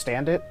don't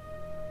understand it.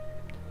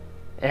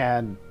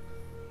 And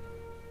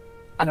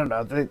I don't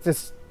know,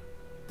 this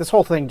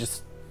whole thing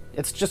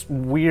it's just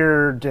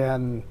weird,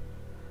 and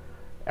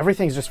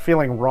everything's just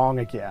feeling wrong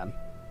again.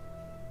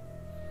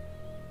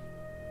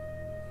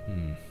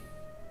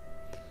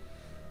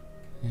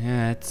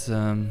 Yeah, it's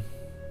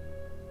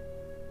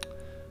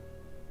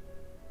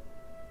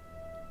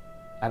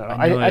I don't know.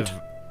 I know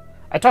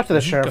I talked to the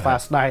Go sheriff ahead.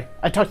 last night.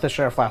 I talked to the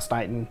sheriff last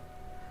night, and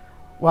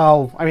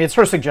well, I mean, it's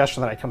her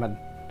suggestion that I come in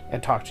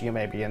and talk to you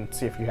maybe and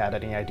see if you had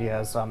any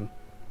ideas on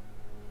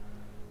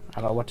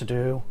I don't know what to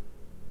do.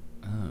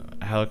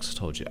 Alex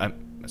told you.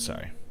 I'm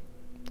sorry.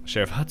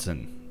 Sheriff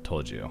Hudson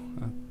told you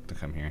to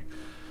come here.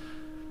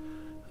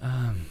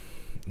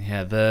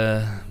 Yeah,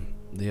 the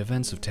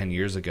events of 10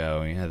 years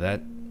ago, yeah,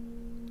 that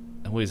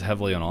weighs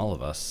heavily on all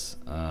of us.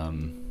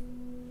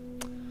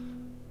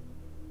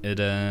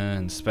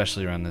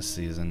 Especially around this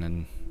season,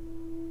 and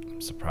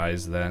I'm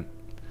surprised that,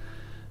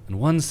 in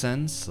one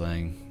sense,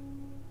 like,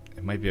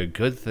 it might be a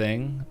good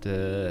thing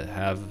to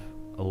have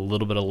a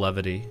little bit of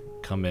levity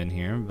come in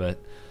here, but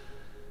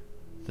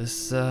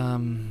this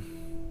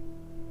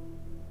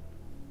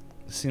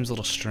seems a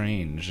little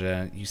strange.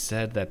 You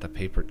said that the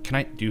paper.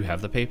 Do you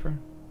have the paper?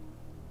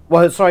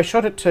 Well, so I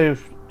showed it to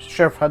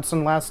Sheriff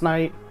Hudson last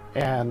night,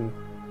 and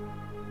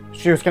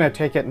she was going to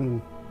take it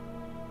and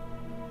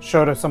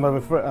show it to some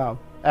of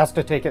asked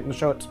to take it and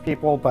show it to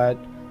people, but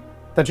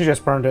then she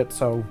just burned it.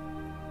 So,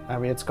 I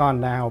mean, it's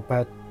gone now.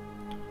 But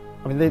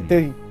I mean,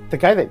 the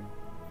guy that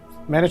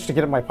managed to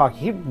get it in my pocket,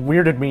 he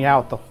weirded me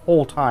out the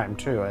whole time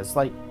too. It's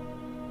like,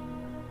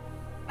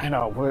 I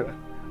know,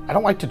 I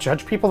don't like to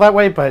judge people that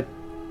way, but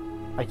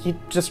like he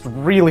just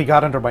really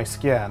got under my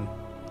skin.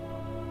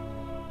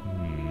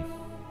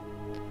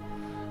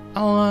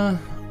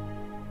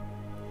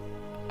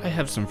 I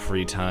have some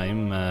free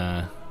time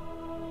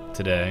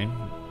today.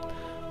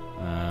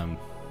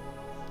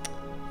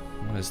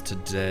 What is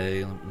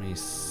today? Let me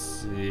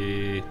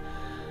see.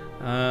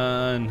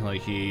 And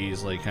like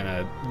he's like kind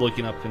of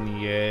looking up in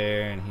the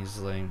air, and he's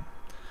like,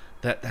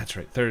 "That's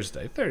right,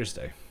 Thursday.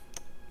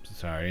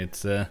 Sorry,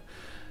 it's a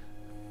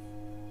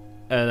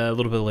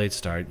little bit late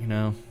start, you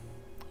know.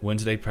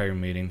 Wednesday prayer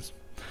meetings.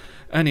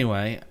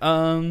 Anyway,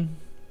 let's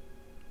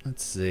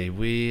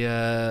see.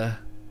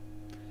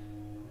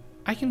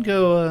 I can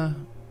go.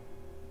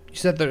 You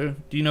said do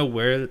you know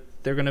where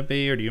they're gonna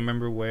be, or do you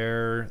remember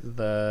where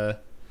they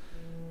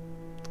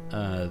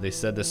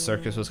said this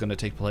circus was gonna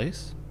take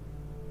place?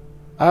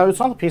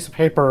 It's on the piece of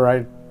paper.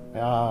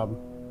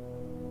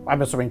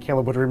 I'm assuming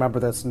Caleb would remember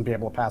this and be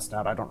able to pass it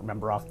out. I don't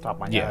remember off the top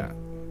of my head.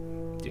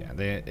 Yeah.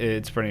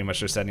 It's pretty much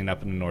they're setting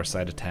up in the north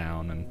side of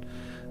town, and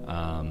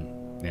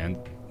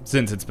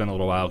since it's been a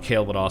little while,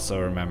 Caleb would also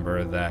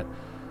remember that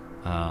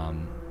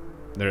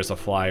there's a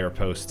flyer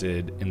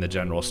posted in the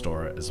general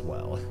store as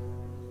well.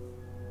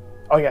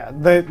 Oh yeah,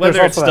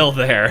 Whether it's still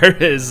there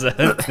is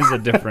a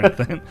different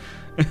thing.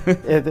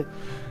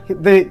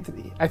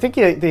 I think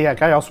the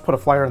guy also put a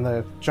flyer in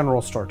the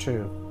general store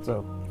too.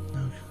 So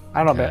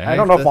I don't know. Okay, I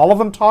don't know if all of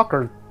them talk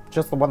or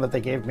just the one that they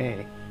gave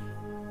me.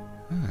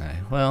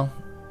 Alright, well,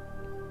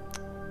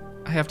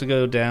 I have to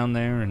go down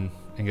there and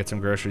get some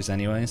groceries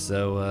anyway.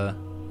 So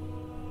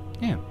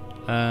yeah.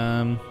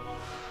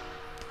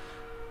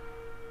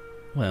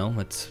 Well,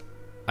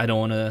 I don't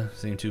want to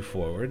seem too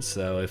forward,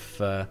 so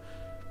if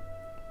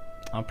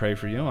I'll pray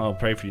for you. I'll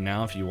pray for you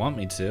now if you want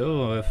me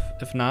to.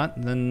 If not,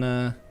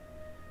 then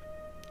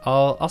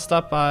I'll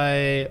stop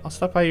by. I'll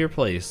stop by your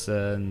place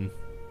and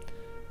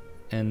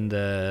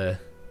let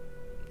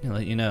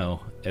you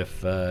know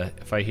if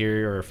I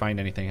hear or find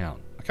anything out.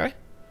 Okay?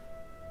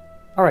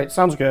 All right,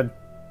 sounds good.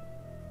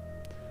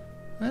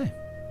 Hey,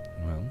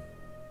 well,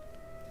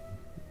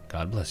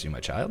 God bless you,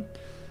 my child.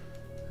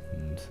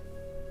 And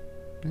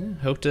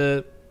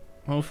yeah,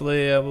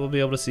 hopefully we'll be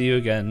able to see you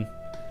again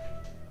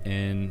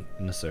in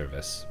the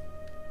service.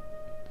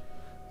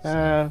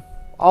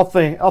 I'll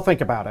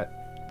think about it.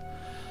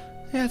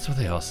 Yeah, that's what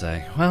they all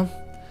say. Well,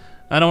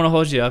 I don't want to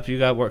hold you up. You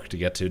got work to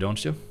get to,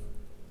 don't you?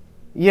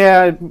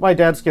 Yeah, my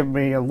dad's given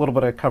me a little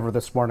bit of cover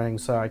this morning,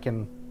 so I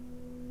can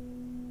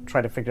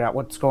try to figure out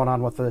what's going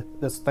on with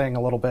this thing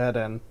a little bit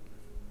and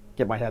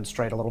get my head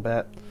straight a little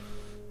bit.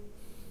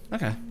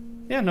 Okay.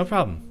 Yeah, no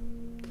problem.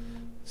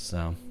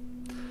 So,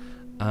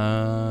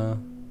 yeah.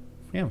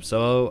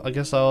 So I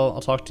guess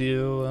I'll talk to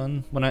you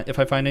if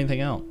I find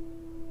anything out.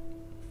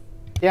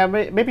 Yeah,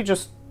 maybe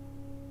just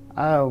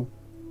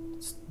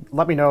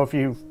let me know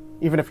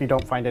even if you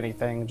don't find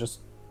anything.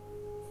 Just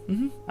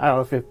I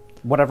don't know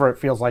whatever it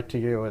feels like to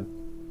you, and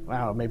I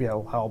don't know, maybe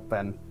it'll help.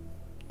 And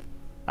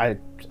I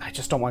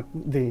just don't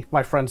want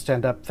my friends to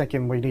end up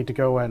thinking we need to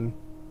go and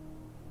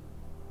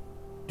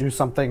do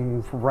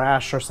something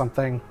rash or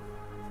something.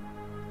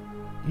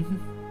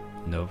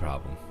 No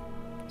problem.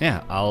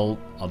 Yeah, I'll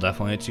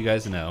definitely let you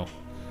guys know.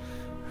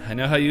 I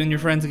know how you and your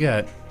friends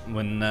get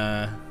when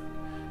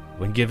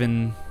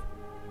given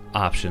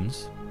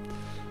options.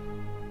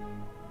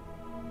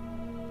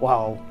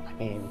 Well, I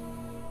mean,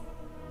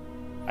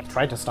 I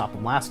tried to stop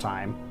him last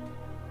time.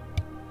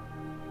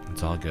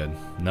 It's all good.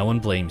 No one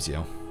blames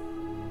you.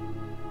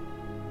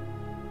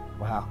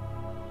 Wow.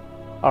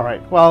 All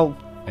right. Well,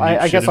 And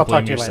I guess I'll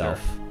talk blame to you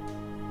yourself.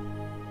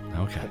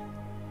 later. Okay.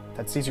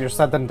 That's easier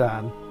said than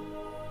done.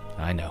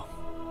 I know.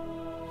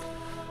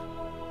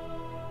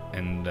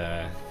 And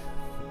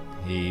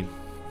he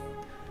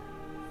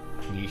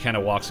kind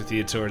of walks with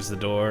you towards the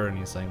door, and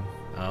he's like,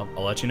 I'll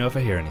let you know if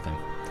I hear anything.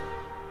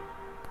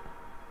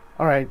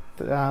 All right.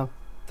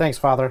 Thanks,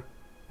 Father.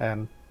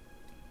 And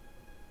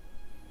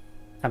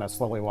kind of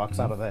slowly walks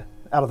out of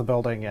the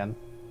building and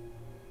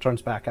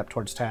turns back up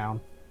towards town.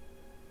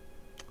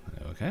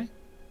 Okay.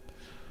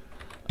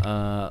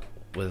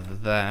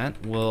 With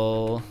that,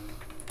 we'll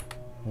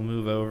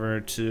move over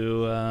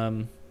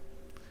to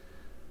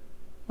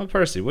well,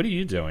 Percy, what are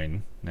you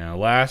doing now?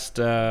 Last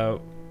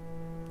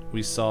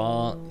we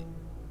saw,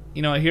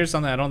 you know, here's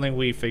something I don't think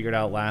we figured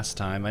out last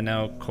time. I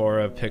know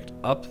Cora picked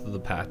up the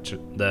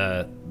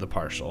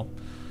partial,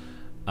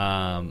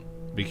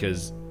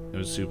 because it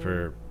was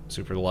super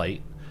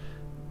light.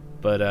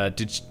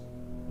 But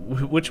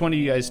which one of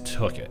you guys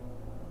took it?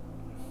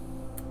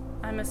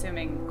 I'm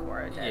assuming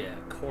Cora did. Yeah,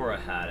 Cora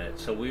had it.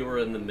 So we were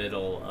in the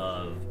middle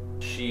of,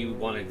 she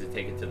wanted to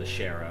take it to the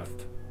sheriff,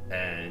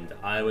 and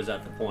I was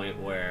at the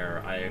point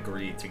where I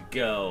agreed to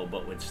go,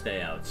 but would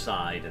stay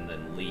outside and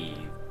then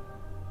leave.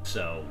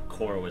 So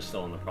Cora was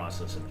still in the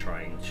process of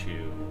trying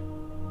to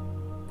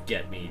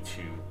get me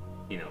to,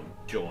 you know,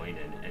 join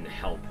and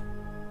help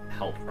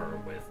her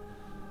with,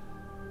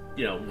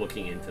 you know,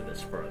 looking into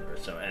this further.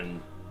 So, and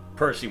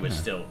Percy was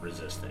still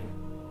resisting.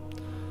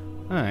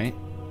 All right.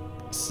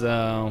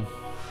 So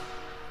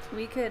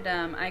we could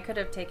I could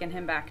have taken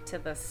him back to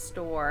the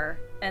store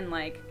and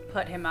like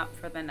put him up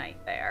for the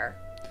night there.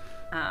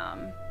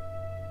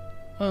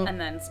 Well, and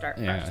then start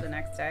fresh the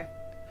next day.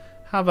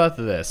 How about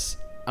this?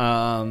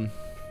 How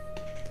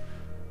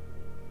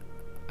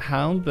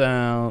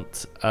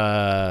about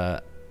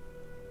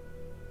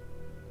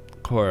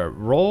Cora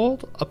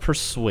rolled a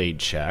persuade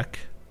check.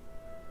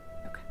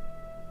 Okay.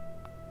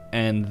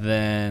 And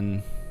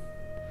then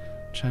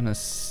trying to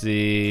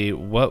see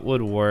what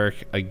would work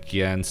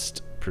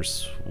against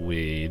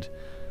persuade.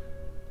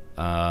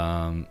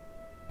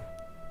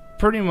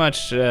 Pretty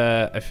much,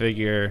 I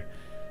figure.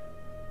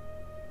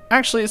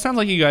 Actually, it sounds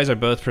like you guys are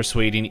both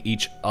persuading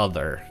each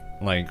other,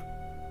 like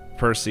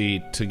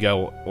Percy to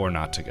go or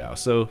not to go.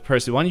 So,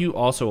 Percy, why don't you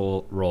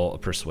also roll a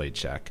persuade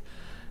check?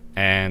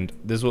 And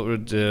this is what we'll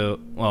do.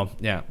 Well,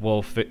 yeah,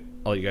 we'll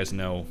let you guys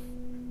know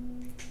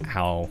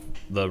how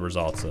the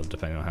results of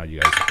depending on how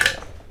you guys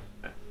roll.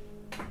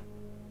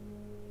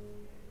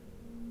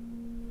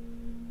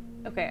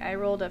 Okay, I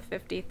rolled a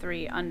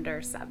 53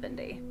 under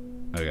 70.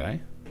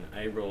 Okay.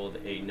 I rolled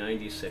a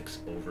 96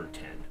 over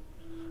 10.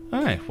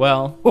 All right.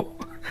 Well,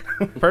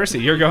 Percy,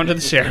 you're going to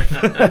the sheriff.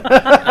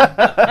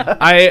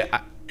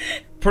 I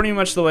pretty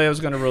much the way I was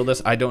going to rule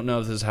this. I don't know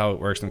if this is how it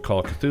works in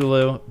Call of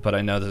Cthulhu, but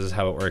I know this is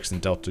how it works in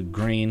Delta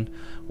Green,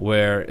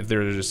 where if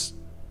there's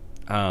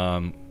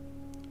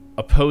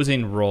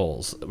opposing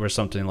rolls or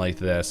something like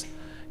this,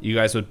 you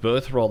guys would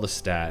both roll the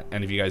stat,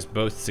 and if you guys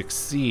both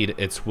succeed,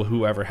 it's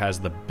whoever has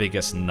the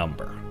biggest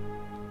number.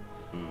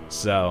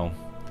 So,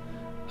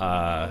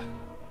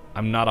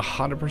 I'm not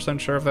 100%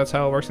 sure if that's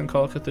how it works in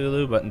Call of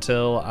Cthulhu, but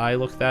until I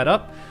look that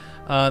up,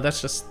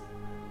 that's just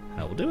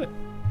how we'll do it.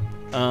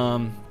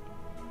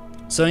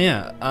 So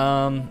yeah,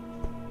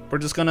 we're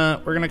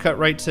gonna cut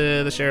right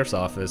to the sheriff's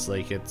office,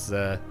 like it's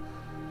the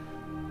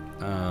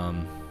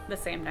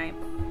same night.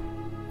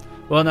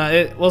 Well,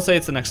 no, we'll say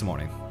it's the next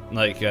morning.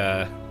 Like,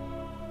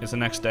 it's the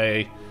next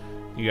day.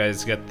 You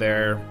guys get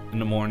there in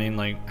the morning.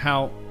 Like,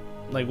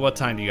 what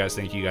time do you guys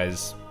think you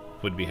guys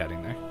would be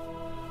heading there?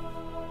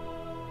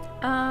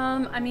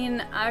 I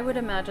mean, I would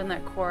imagine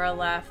that Cora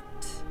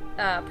left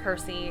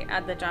Percy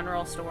at the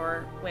general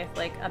store with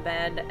like a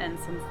bed and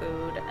some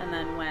food, and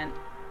then went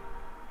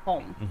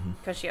home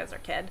because she has her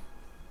kid.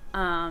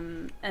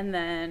 And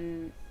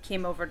then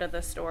came over to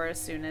the store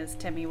as soon as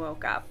Timmy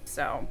woke up.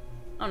 So,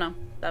 I don't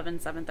know,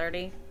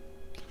 7:30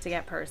 to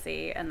get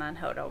Percy, and then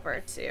head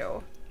over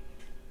to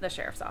the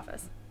sheriff's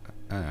office.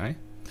 All right.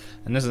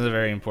 And this is a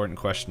very important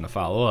question to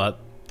follow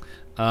up.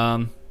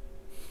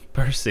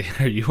 Percy,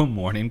 are you a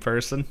morning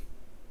person?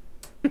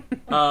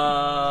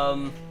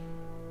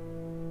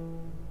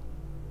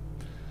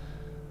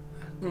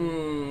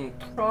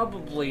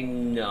 Probably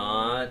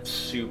not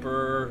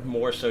super.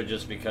 More so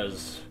just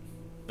because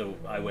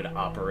I would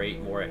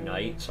operate more at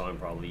night, so I'm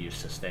probably used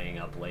to staying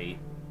up late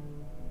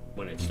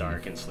when it's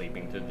dark and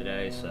sleeping through the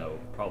day, so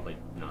probably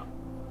not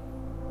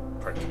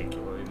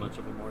particularly much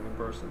of a morning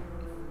person.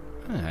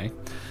 Alright.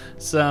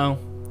 So,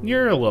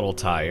 you're a little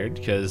tired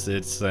because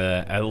it's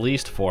at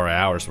least 4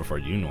 hours before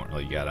you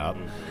normally get up.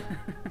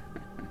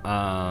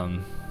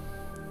 But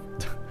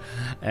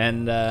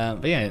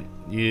yeah,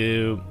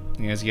 you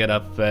guys get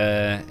up,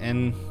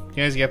 and you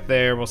guys get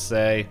there, we'll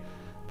say,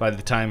 by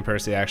the time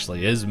Percy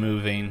actually is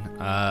moving,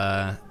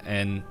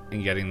 and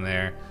getting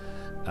there,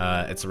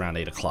 it's around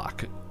 8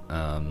 o'clock.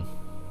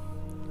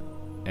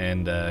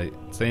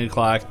 It's 8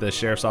 o'clock, the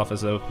sheriff's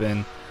office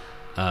open.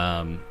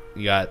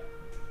 You got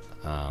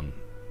kind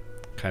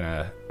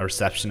of a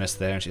receptionist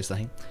there, and she's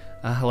like,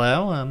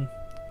 hello,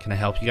 can I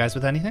help you guys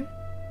with anything?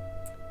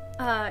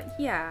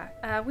 Yeah,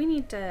 we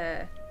need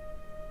to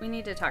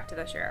talk to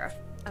the sheriff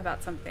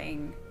about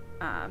something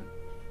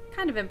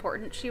kind of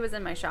important. She was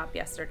in my shop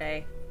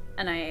yesterday,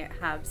 and I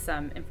have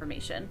some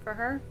information for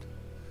her.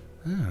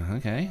 Oh,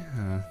 okay.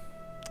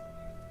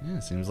 Yeah,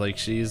 seems like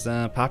she's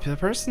a popular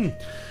person.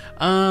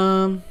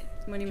 What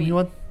do you mean?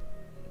 What?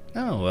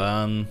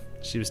 Oh,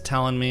 she was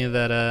telling me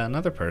that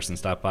another person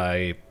stopped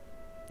by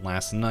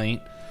last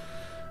night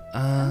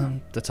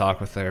to talk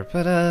with her.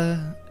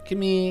 But give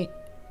me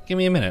a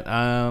minute.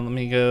 Let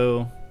me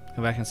go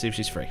back and see if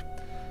she's free.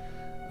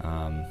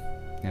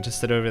 And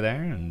just sit over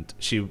there, and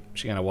she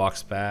kind of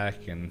walks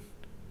back, and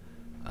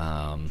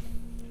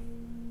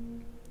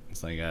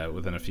it's like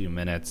within a few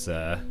minutes,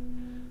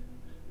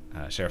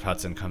 Sheriff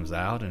Hudson comes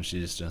out, and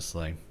she's just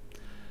like,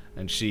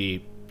 and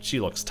she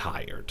looks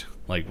tired,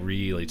 like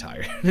really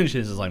tired, and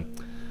she's just like,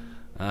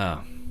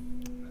 oh,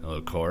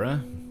 hello,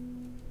 Cora,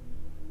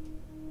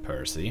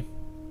 Percy.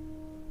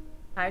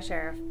 Hi,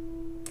 Sheriff.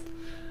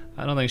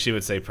 I don't think she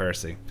would say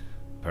Percy.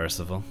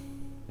 Percival.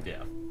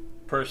 Yeah.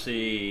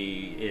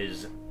 Percy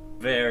is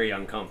very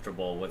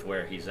uncomfortable with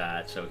where he's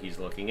at, so he's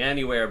looking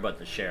anywhere but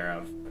the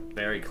sheriff.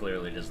 Very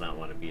clearly does not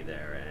want to be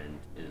there and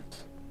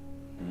is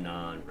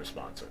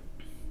non-responsive.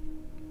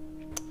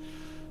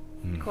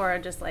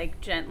 Cora just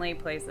like gently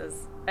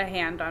places a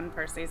hand on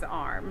Percy's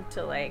arm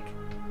to like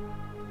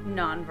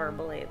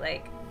non-verbally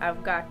like,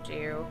 I've got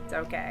you, it's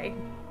okay.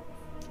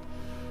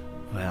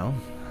 Well,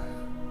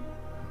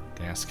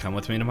 guess come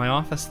with me to my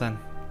office then.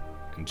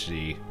 And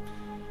she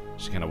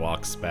kind of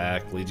walks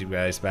back, leads you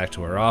guys back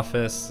to her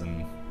office,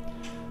 and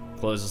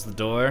closes the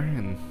door,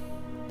 and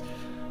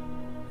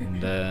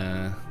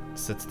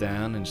sits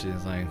down, and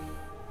she's like,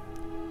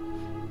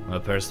 well,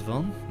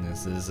 Percival,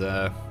 this is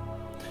I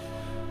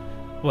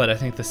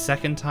think the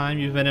second time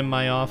you've been in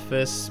my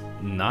office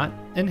not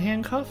in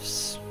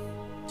handcuffs?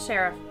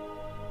 Sheriff,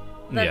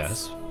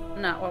 that's Yes.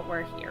 not what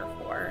we're here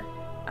for.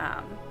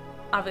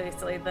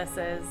 Obviously this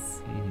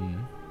is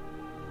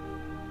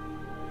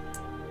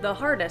the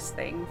hardest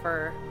thing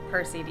for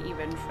Percy to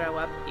even show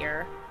up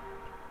here.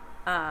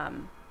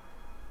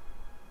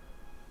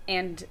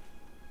 And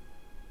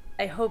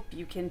I hope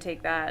you can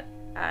take that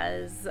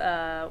as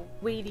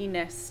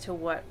weightiness to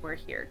what we're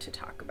here to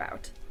talk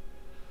about.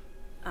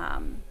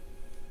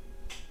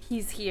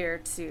 He's here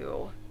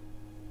to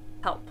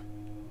help.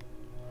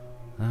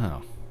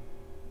 Oh.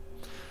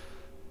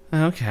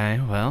 Okay,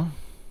 well,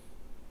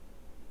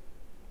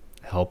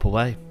 help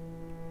away.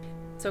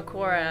 So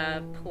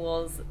Cora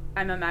pulls,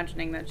 I'm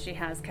imagining that she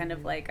has kind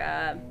of like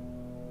a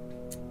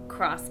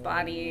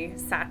crossbody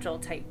satchel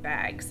type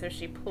bag. So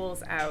she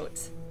pulls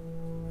out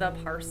the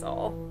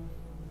parcel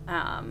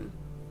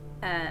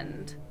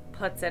and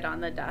puts it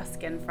on the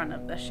desk in front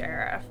of the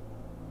sheriff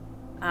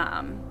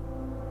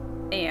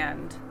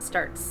and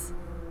starts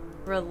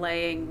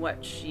relaying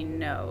what she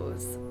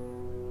knows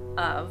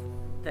of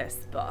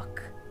this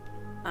book.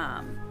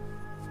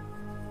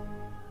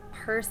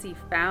 Percy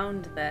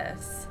found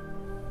this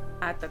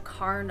at the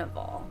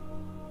carnival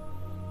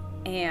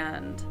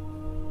and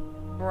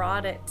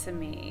brought it to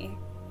me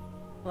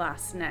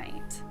last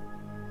night.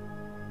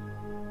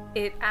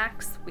 It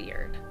acts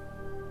weird.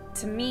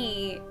 To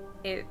me,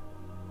 it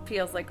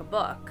feels like a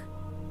book.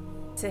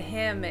 To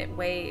him, it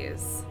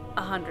weighs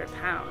 100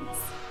 pounds.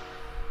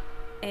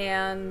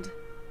 And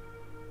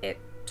it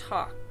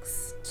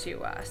talks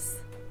to us.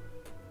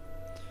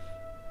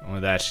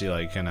 With that, she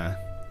like kind of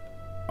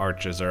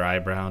arches her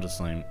eyebrow,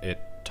 just like, it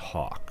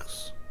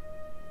talks.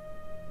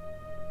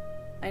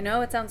 I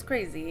know it sounds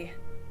crazy,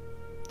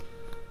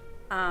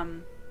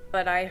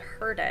 but I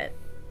heard it,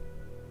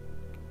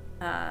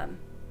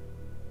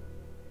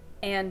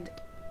 and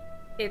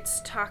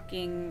it's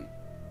talking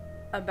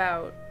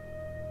about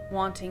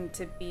wanting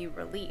to be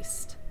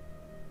released.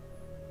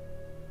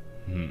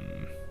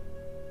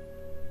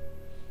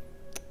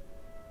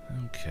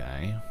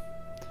 Okay.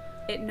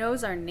 It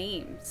knows our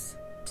names,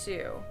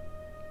 too.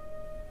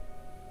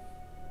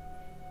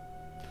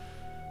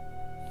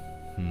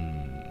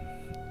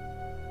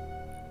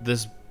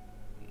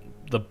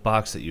 The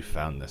box that you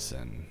found this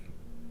in,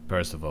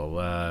 Percival,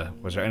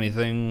 was there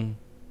anything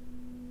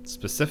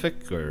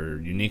specific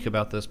or unique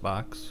about this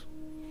box?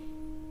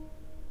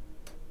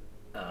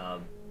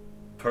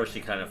 Percy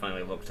kind of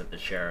finally looks at the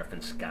sheriff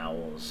and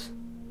scowls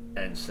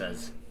and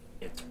says,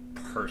 "It's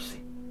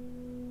Percy.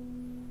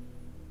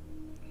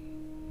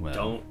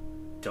 Well,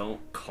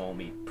 Don't call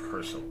me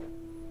Percival.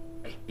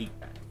 I hate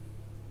that."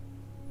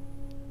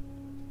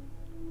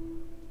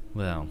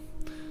 well,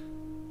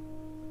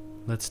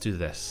 let's do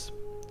this.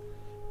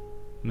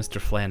 Mr.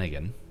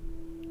 Flanagan,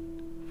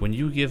 when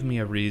you give me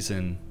a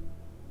reason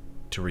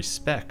to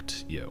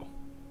respect you,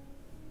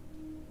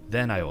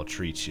 then I will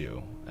treat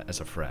you as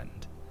a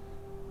friend.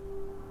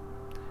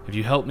 If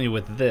you help me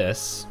with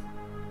this,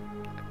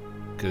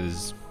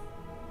 because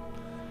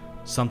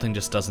something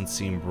just doesn't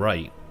seem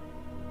right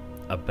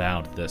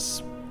about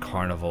this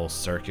carnival,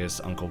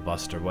 circus, Uncle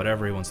Buster,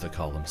 whatever he wants to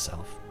call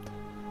himself.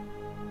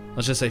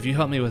 Let's just say if you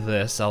help me with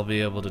this, I'll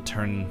be able to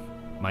turn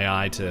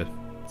my eye to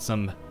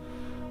some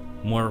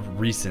more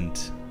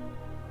recent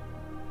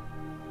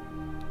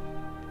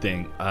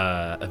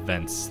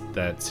events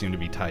that seem to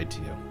be tied to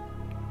you.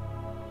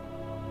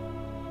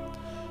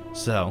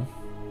 So,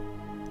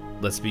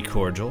 let's be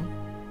cordial.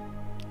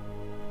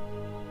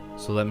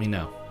 So let me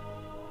know.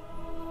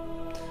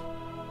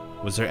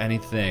 was there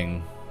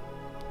anything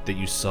that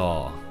you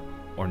saw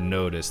or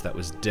noticed that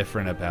was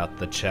different about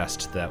the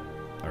chest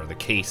or the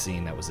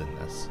casing that was in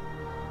this?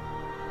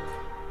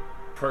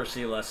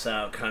 Percy lets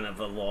out kind of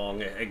a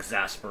long,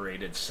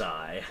 exasperated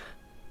sigh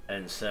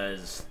and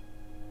says,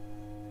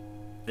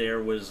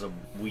 there was a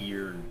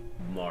weird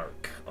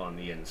mark on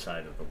the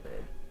inside of the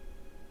lid.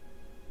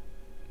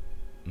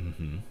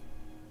 Mm-hmm.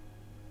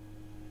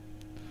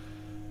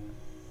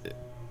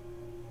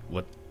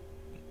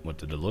 What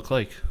did it look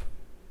like?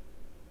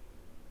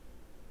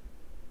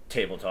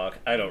 Table talk.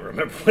 I don't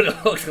remember what it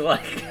looked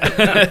like.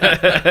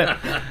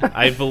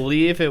 I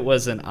believe it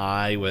was an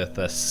eye with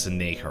a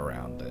snake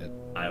around it.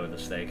 Eye with a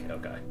snake?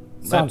 Okay.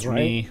 Sounds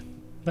right.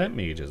 Let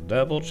me just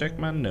double check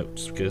my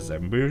notes, because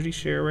I'm pretty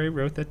sure I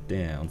wrote that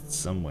down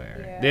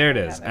somewhere. Yeah, there it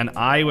is. that An makes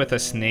eye with a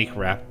snake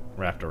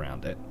wrapped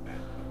around it.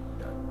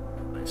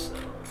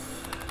 Myself.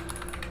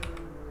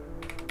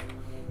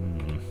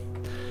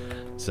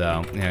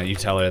 So, yeah, you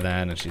tell her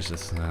that, and she's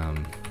just,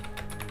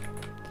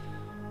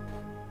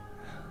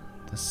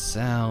 this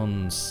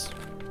sounds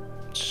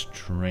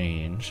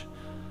strange.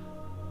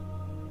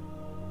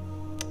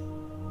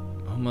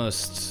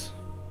 Almost,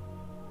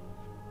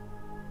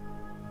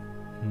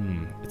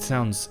 it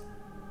sounds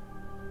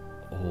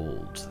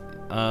old.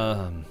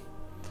 Out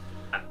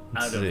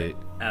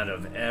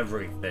of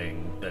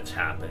everything that's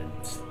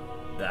happened,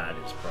 that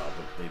is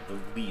probably the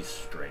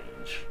least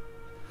strange.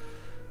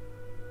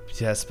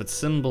 Yes, but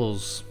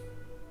symbols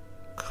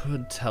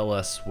could tell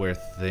us where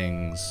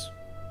things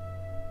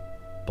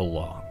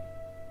belong.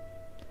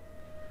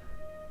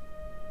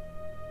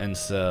 And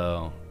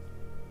so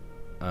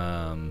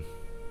at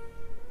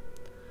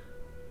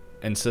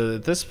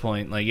this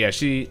point, like, yeah,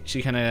 she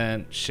kind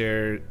of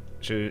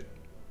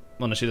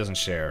well, no, she doesn't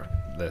share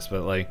this,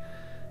 but like,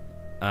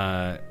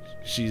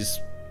 she's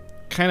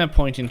kind of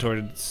pointing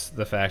towards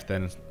the fact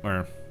that,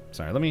 or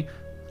sorry, let me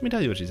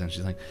tell you what she's saying.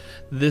 She's like,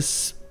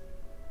 this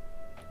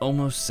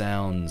almost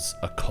sounds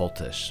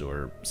occultish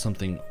or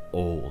something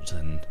old,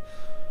 and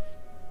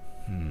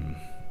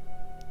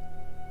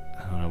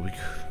I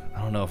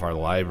don't know if our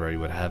library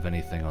would have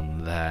anything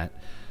on that,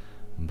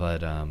 but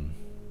does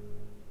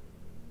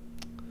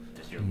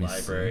your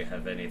library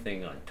have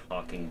anything on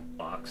talking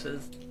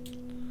boxes?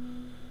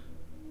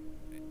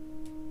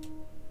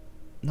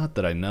 Not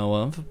that I know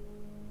of,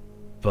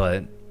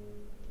 but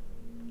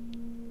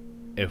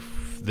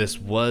if this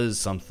was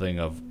something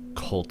of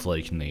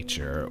cult-like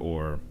nature,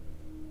 or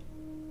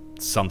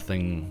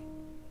something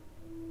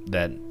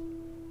that,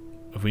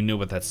 if we knew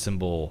what that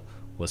symbol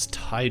was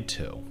tied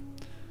to,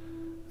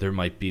 there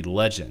might be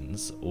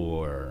legends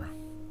or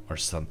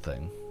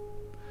something,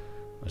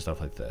 or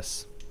stuff like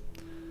this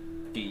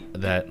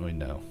that we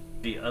know.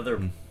 The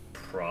other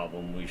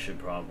problem we should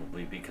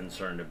probably be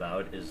concerned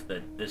about is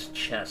that this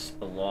chest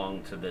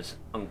belonged to this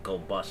Uncle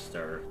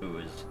Buster, who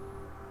is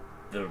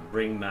the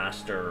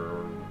ringmaster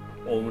or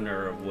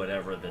owner of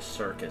whatever this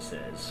circus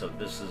is. So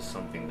this is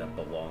something that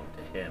belonged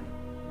to him.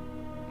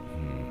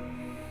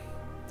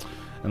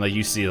 And like,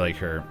 you see like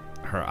her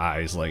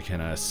eyes like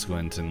kind of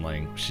squint, and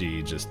like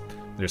she just,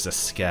 there's a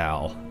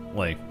scowl,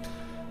 like,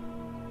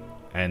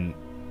 and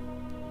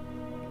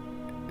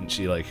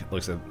she like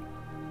looks at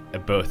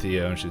both of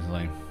you, and she's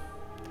like,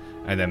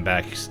 and then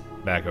back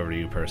over to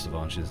you,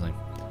 Percival, and she's like,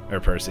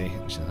 or Percy,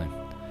 and she's like,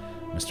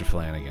 Mr.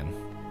 Flanagan,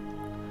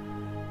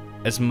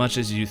 as much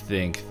as you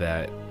think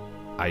that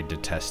I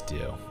detest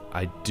you,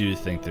 I do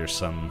think there's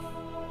some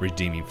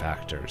redeeming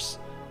factors.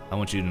 I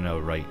want you to know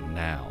right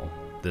now,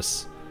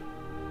 this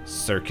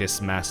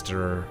circus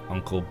master,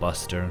 Uncle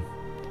Buster,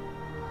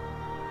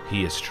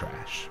 he is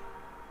trash.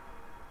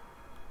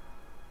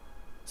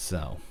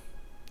 So,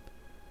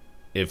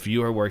 if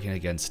you are working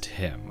against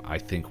him, I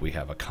think we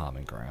have a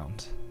common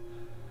ground.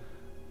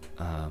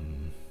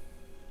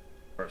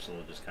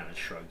 Percival just kind of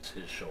shrugs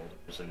his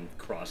shoulders and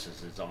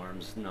crosses his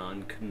arms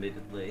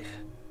non-committedly.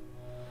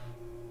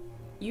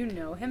 You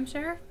know him,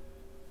 Sheriff?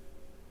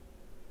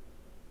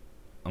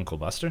 Uncle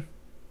Buster?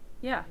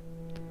 Yeah.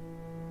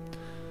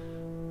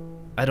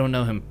 I don't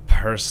know him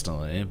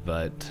personally,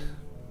 but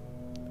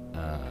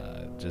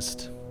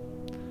just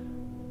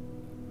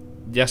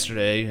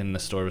yesterday in the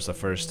store was the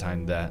first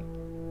time that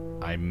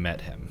I met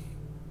him.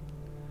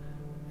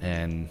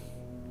 And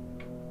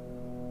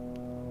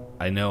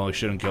I know I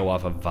shouldn't go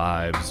off of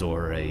vibes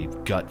or a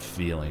gut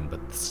feeling,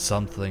 but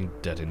something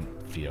didn't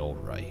feel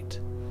right.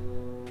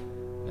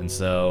 And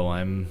so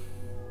I don't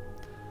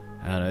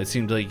know, it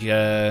seemed like,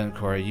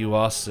 Corey, you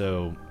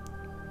also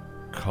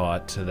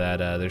caught to that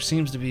there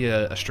seems to be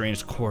a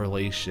strange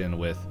correlation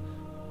with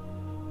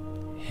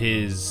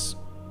his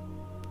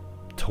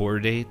tour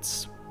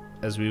dates,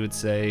 as we would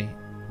say,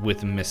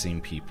 with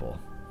missing people.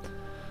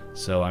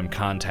 So I'm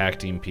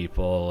contacting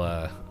people,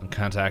 I'm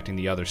contacting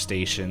the other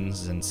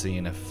stations and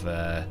seeing if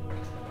there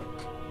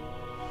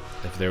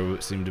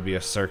would seem to be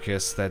a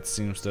circus that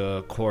seems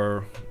to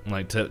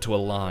to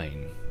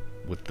align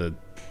with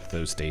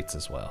those dates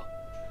as well.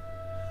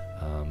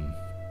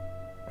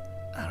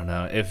 I don't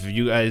know if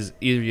you guys,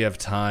 either you have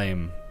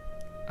time,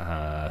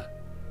 I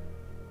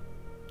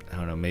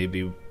don't know,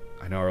 maybe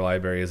I know our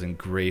library isn't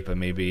great, but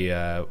maybe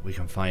we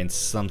can find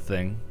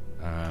something.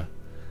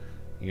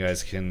 You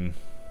guys can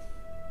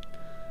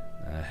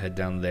head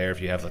down there if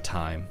you have the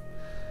time.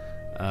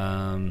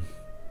 But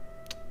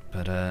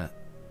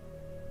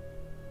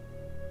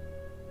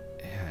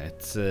yeah,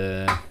 it's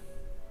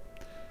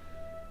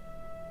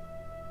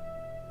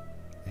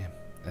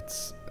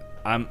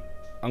I'm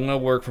gonna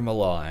work from a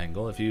law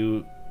angle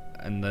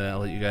and I'll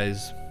let you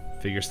guys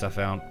figure stuff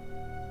out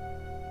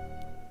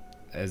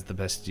as the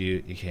best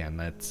you can.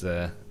 That's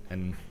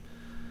and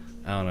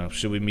I don't know,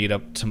 should we meet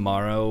up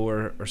tomorrow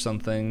or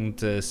something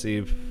to see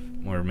if,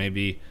 or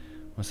maybe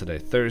what's today,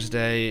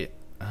 Thursday?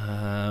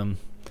 Yeah,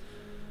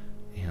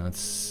 let's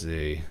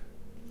see.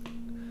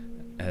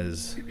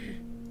 As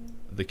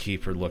the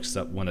keeper looks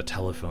up when a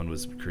telephone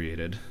was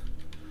created.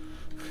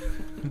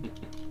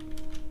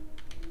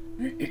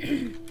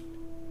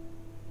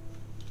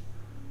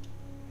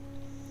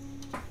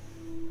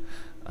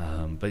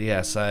 But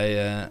yes,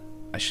 I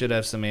should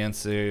have some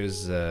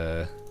answers,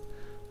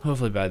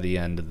 hopefully by the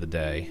end of the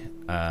day,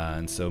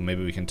 and so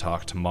maybe we can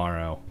talk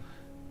tomorrow.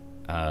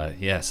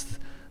 Yes,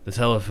 the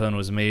telephone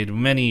was made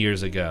many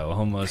years ago,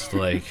 almost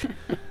like,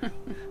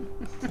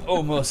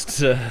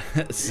 almost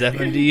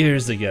 70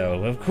 years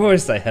ago. Of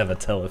course I have a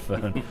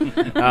telephone.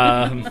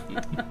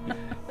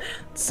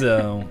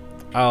 So,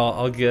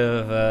 I'll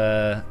give,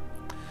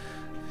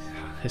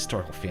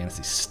 historical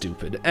fantasy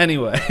stupid.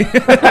 Anyway.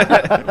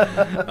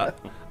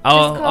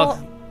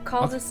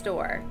 Call the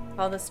store.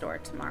 Call the store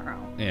tomorrow.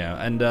 Yeah,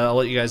 and I'll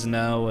let you guys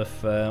know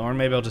if, or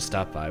maybe I'll just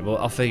stop by. Well,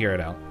 I'll figure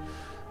it out.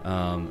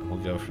 We'll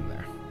go from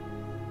there.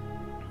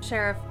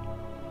 Sheriff,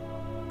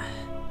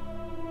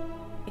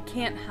 I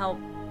can't help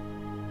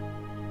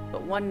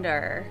but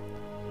wonder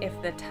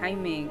if the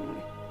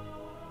timing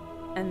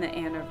and the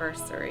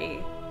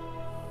anniversary,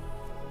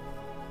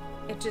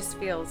 it just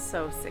feels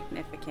so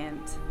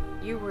significant.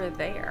 You were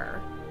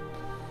there.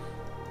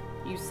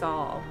 You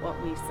saw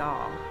what we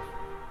saw.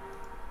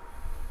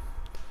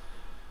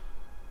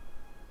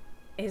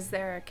 Is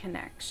there a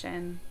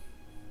connection?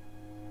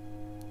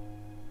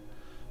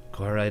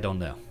 Cora, I don't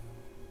know.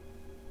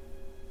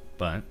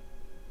 But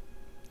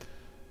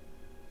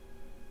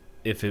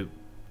if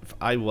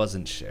I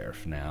wasn't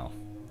sheriff now,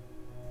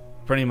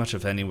 pretty much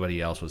if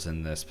anybody else was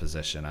in this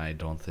position, I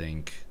don't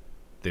think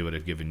they would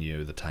have given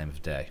you the time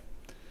of day.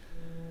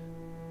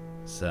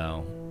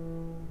 So,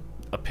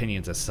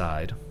 opinions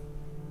aside,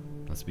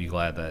 let's be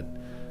glad that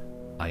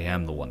I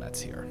am the one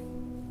that's here.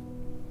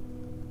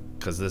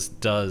 Because this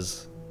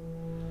does,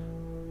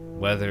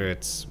 whether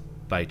it's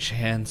by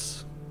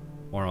chance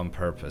or on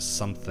purpose,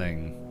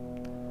 something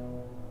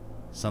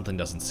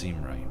doesn't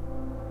seem right.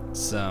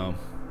 So,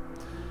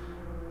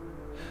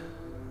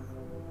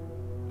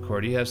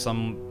 Cor, do you have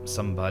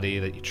somebody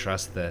that you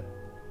trust that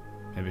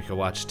maybe could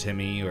watch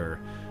Timmy, or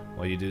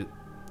while you do,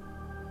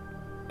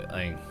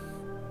 like,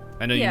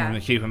 I know you're gonna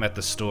keep him at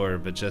the store,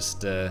 but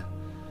just I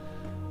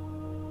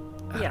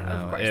don't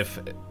know,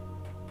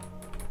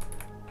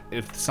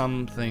 if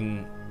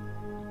something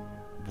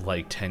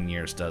like 10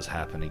 years does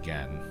happen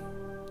again,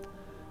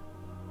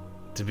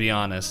 to be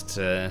honest,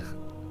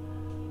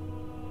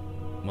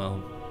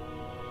 well,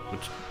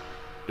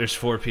 there's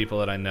 4 people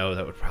that I know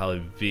that would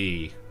probably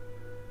be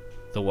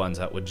the ones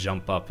that would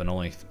jump up, and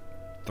only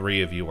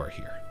 3 of you are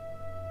here.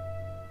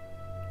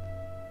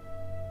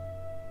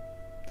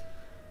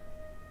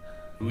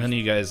 None of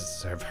you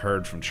guys have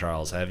heard from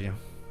Charles, have you?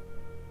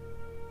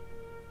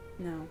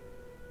 No.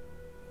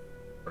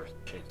 First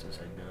chances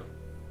I know.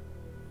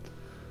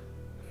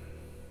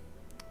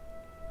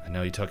 I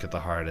know he took it the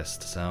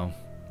hardest, so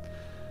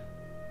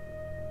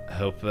I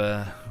hope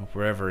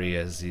wherever he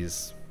is,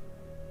 he's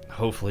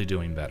hopefully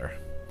doing better.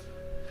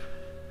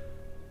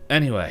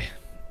 Anyway,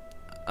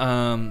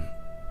 yeah,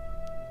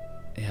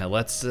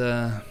 let's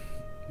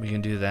we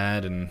can do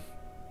that, and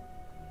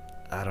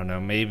I don't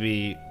know,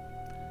 maybe,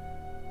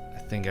 I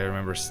think I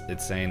remember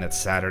it saying that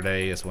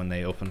Saturday is when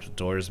they open the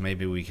doors.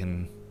 Maybe we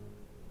can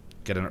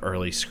get an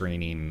early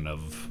screening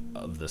of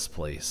this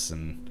place,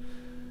 and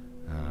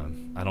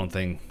I don't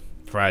think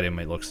Friday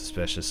might look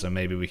suspicious, so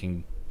maybe we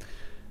can,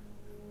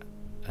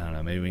 I don't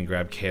know, maybe we can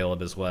grab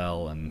Caleb as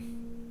well,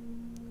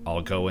 and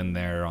I'll go in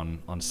there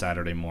on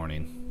Saturday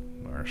morning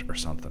or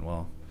something.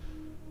 Well,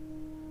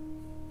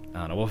 I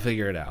don't know, we'll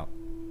figure it out.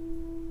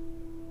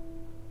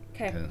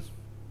 Okay.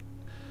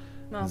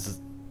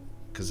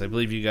 Because I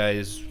believe you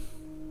guys,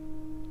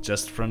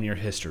 just from your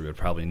history, would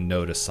probably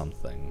notice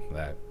something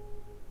that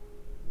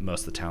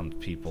most of the town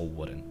people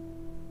wouldn't.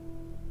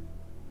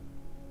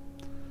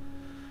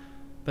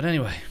 But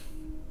anyway,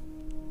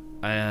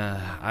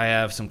 I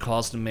have some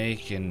calls to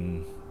make,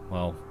 and,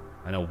 well,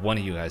 I know one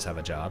of you guys have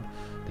a job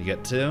to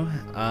get to.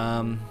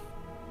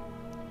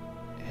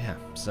 Yeah,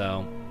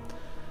 so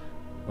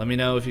let me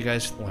know if you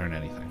guys learn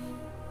anything.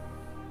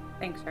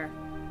 Thanks, sir.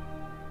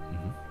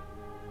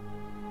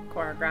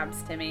 Cora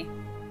grabs Timmy.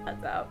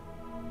 Heads out.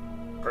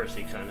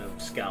 Percy kind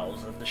of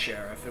scowls at the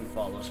sheriff and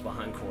follows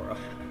behind Cora.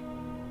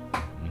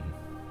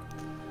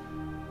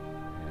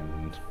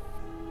 And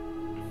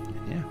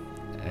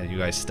yeah, you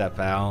guys step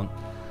out.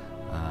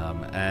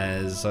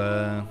 as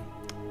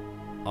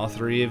all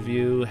three of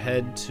you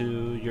head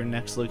to your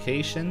next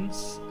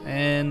locations,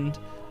 and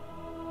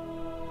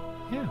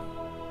yeah,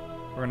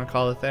 we're gonna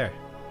call it there.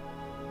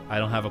 I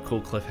don't have a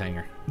cool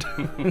cliffhanger.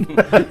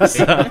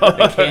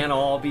 They can't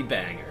all be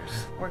bangers.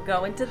 We're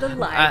going to the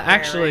library.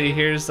 Actually,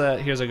 here's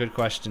a good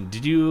question.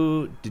 Did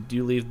you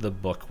leave the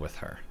book with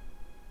her?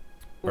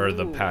 Or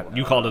the pet?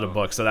 You called it a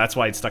book, so that's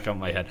why it stuck out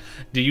in my head.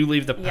 Do you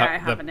leave the pet? Yeah, I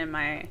have it in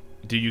my...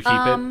 Do you keep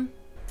it?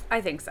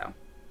 I think so.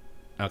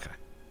 Okay.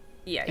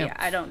 Yeah,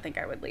 I don't think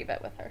I would leave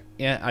it with her.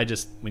 Yeah,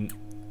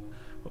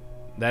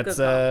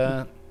 that's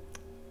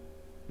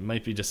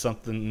might be just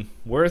something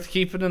worth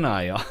keeping an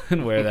eye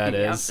on where that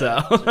is. So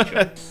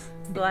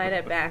slide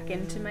it back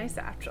into my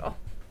satchel.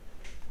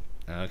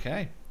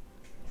 Okay.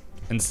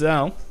 And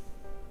so,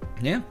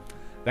 yeah.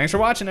 Thanks for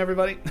watching,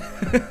 everybody,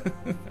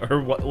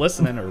 or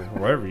listening, or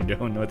whatever you're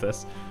doing with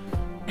this.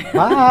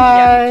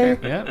 Bye.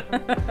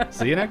 Yeah.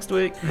 See you next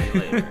week. See you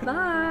later.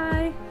 Bye.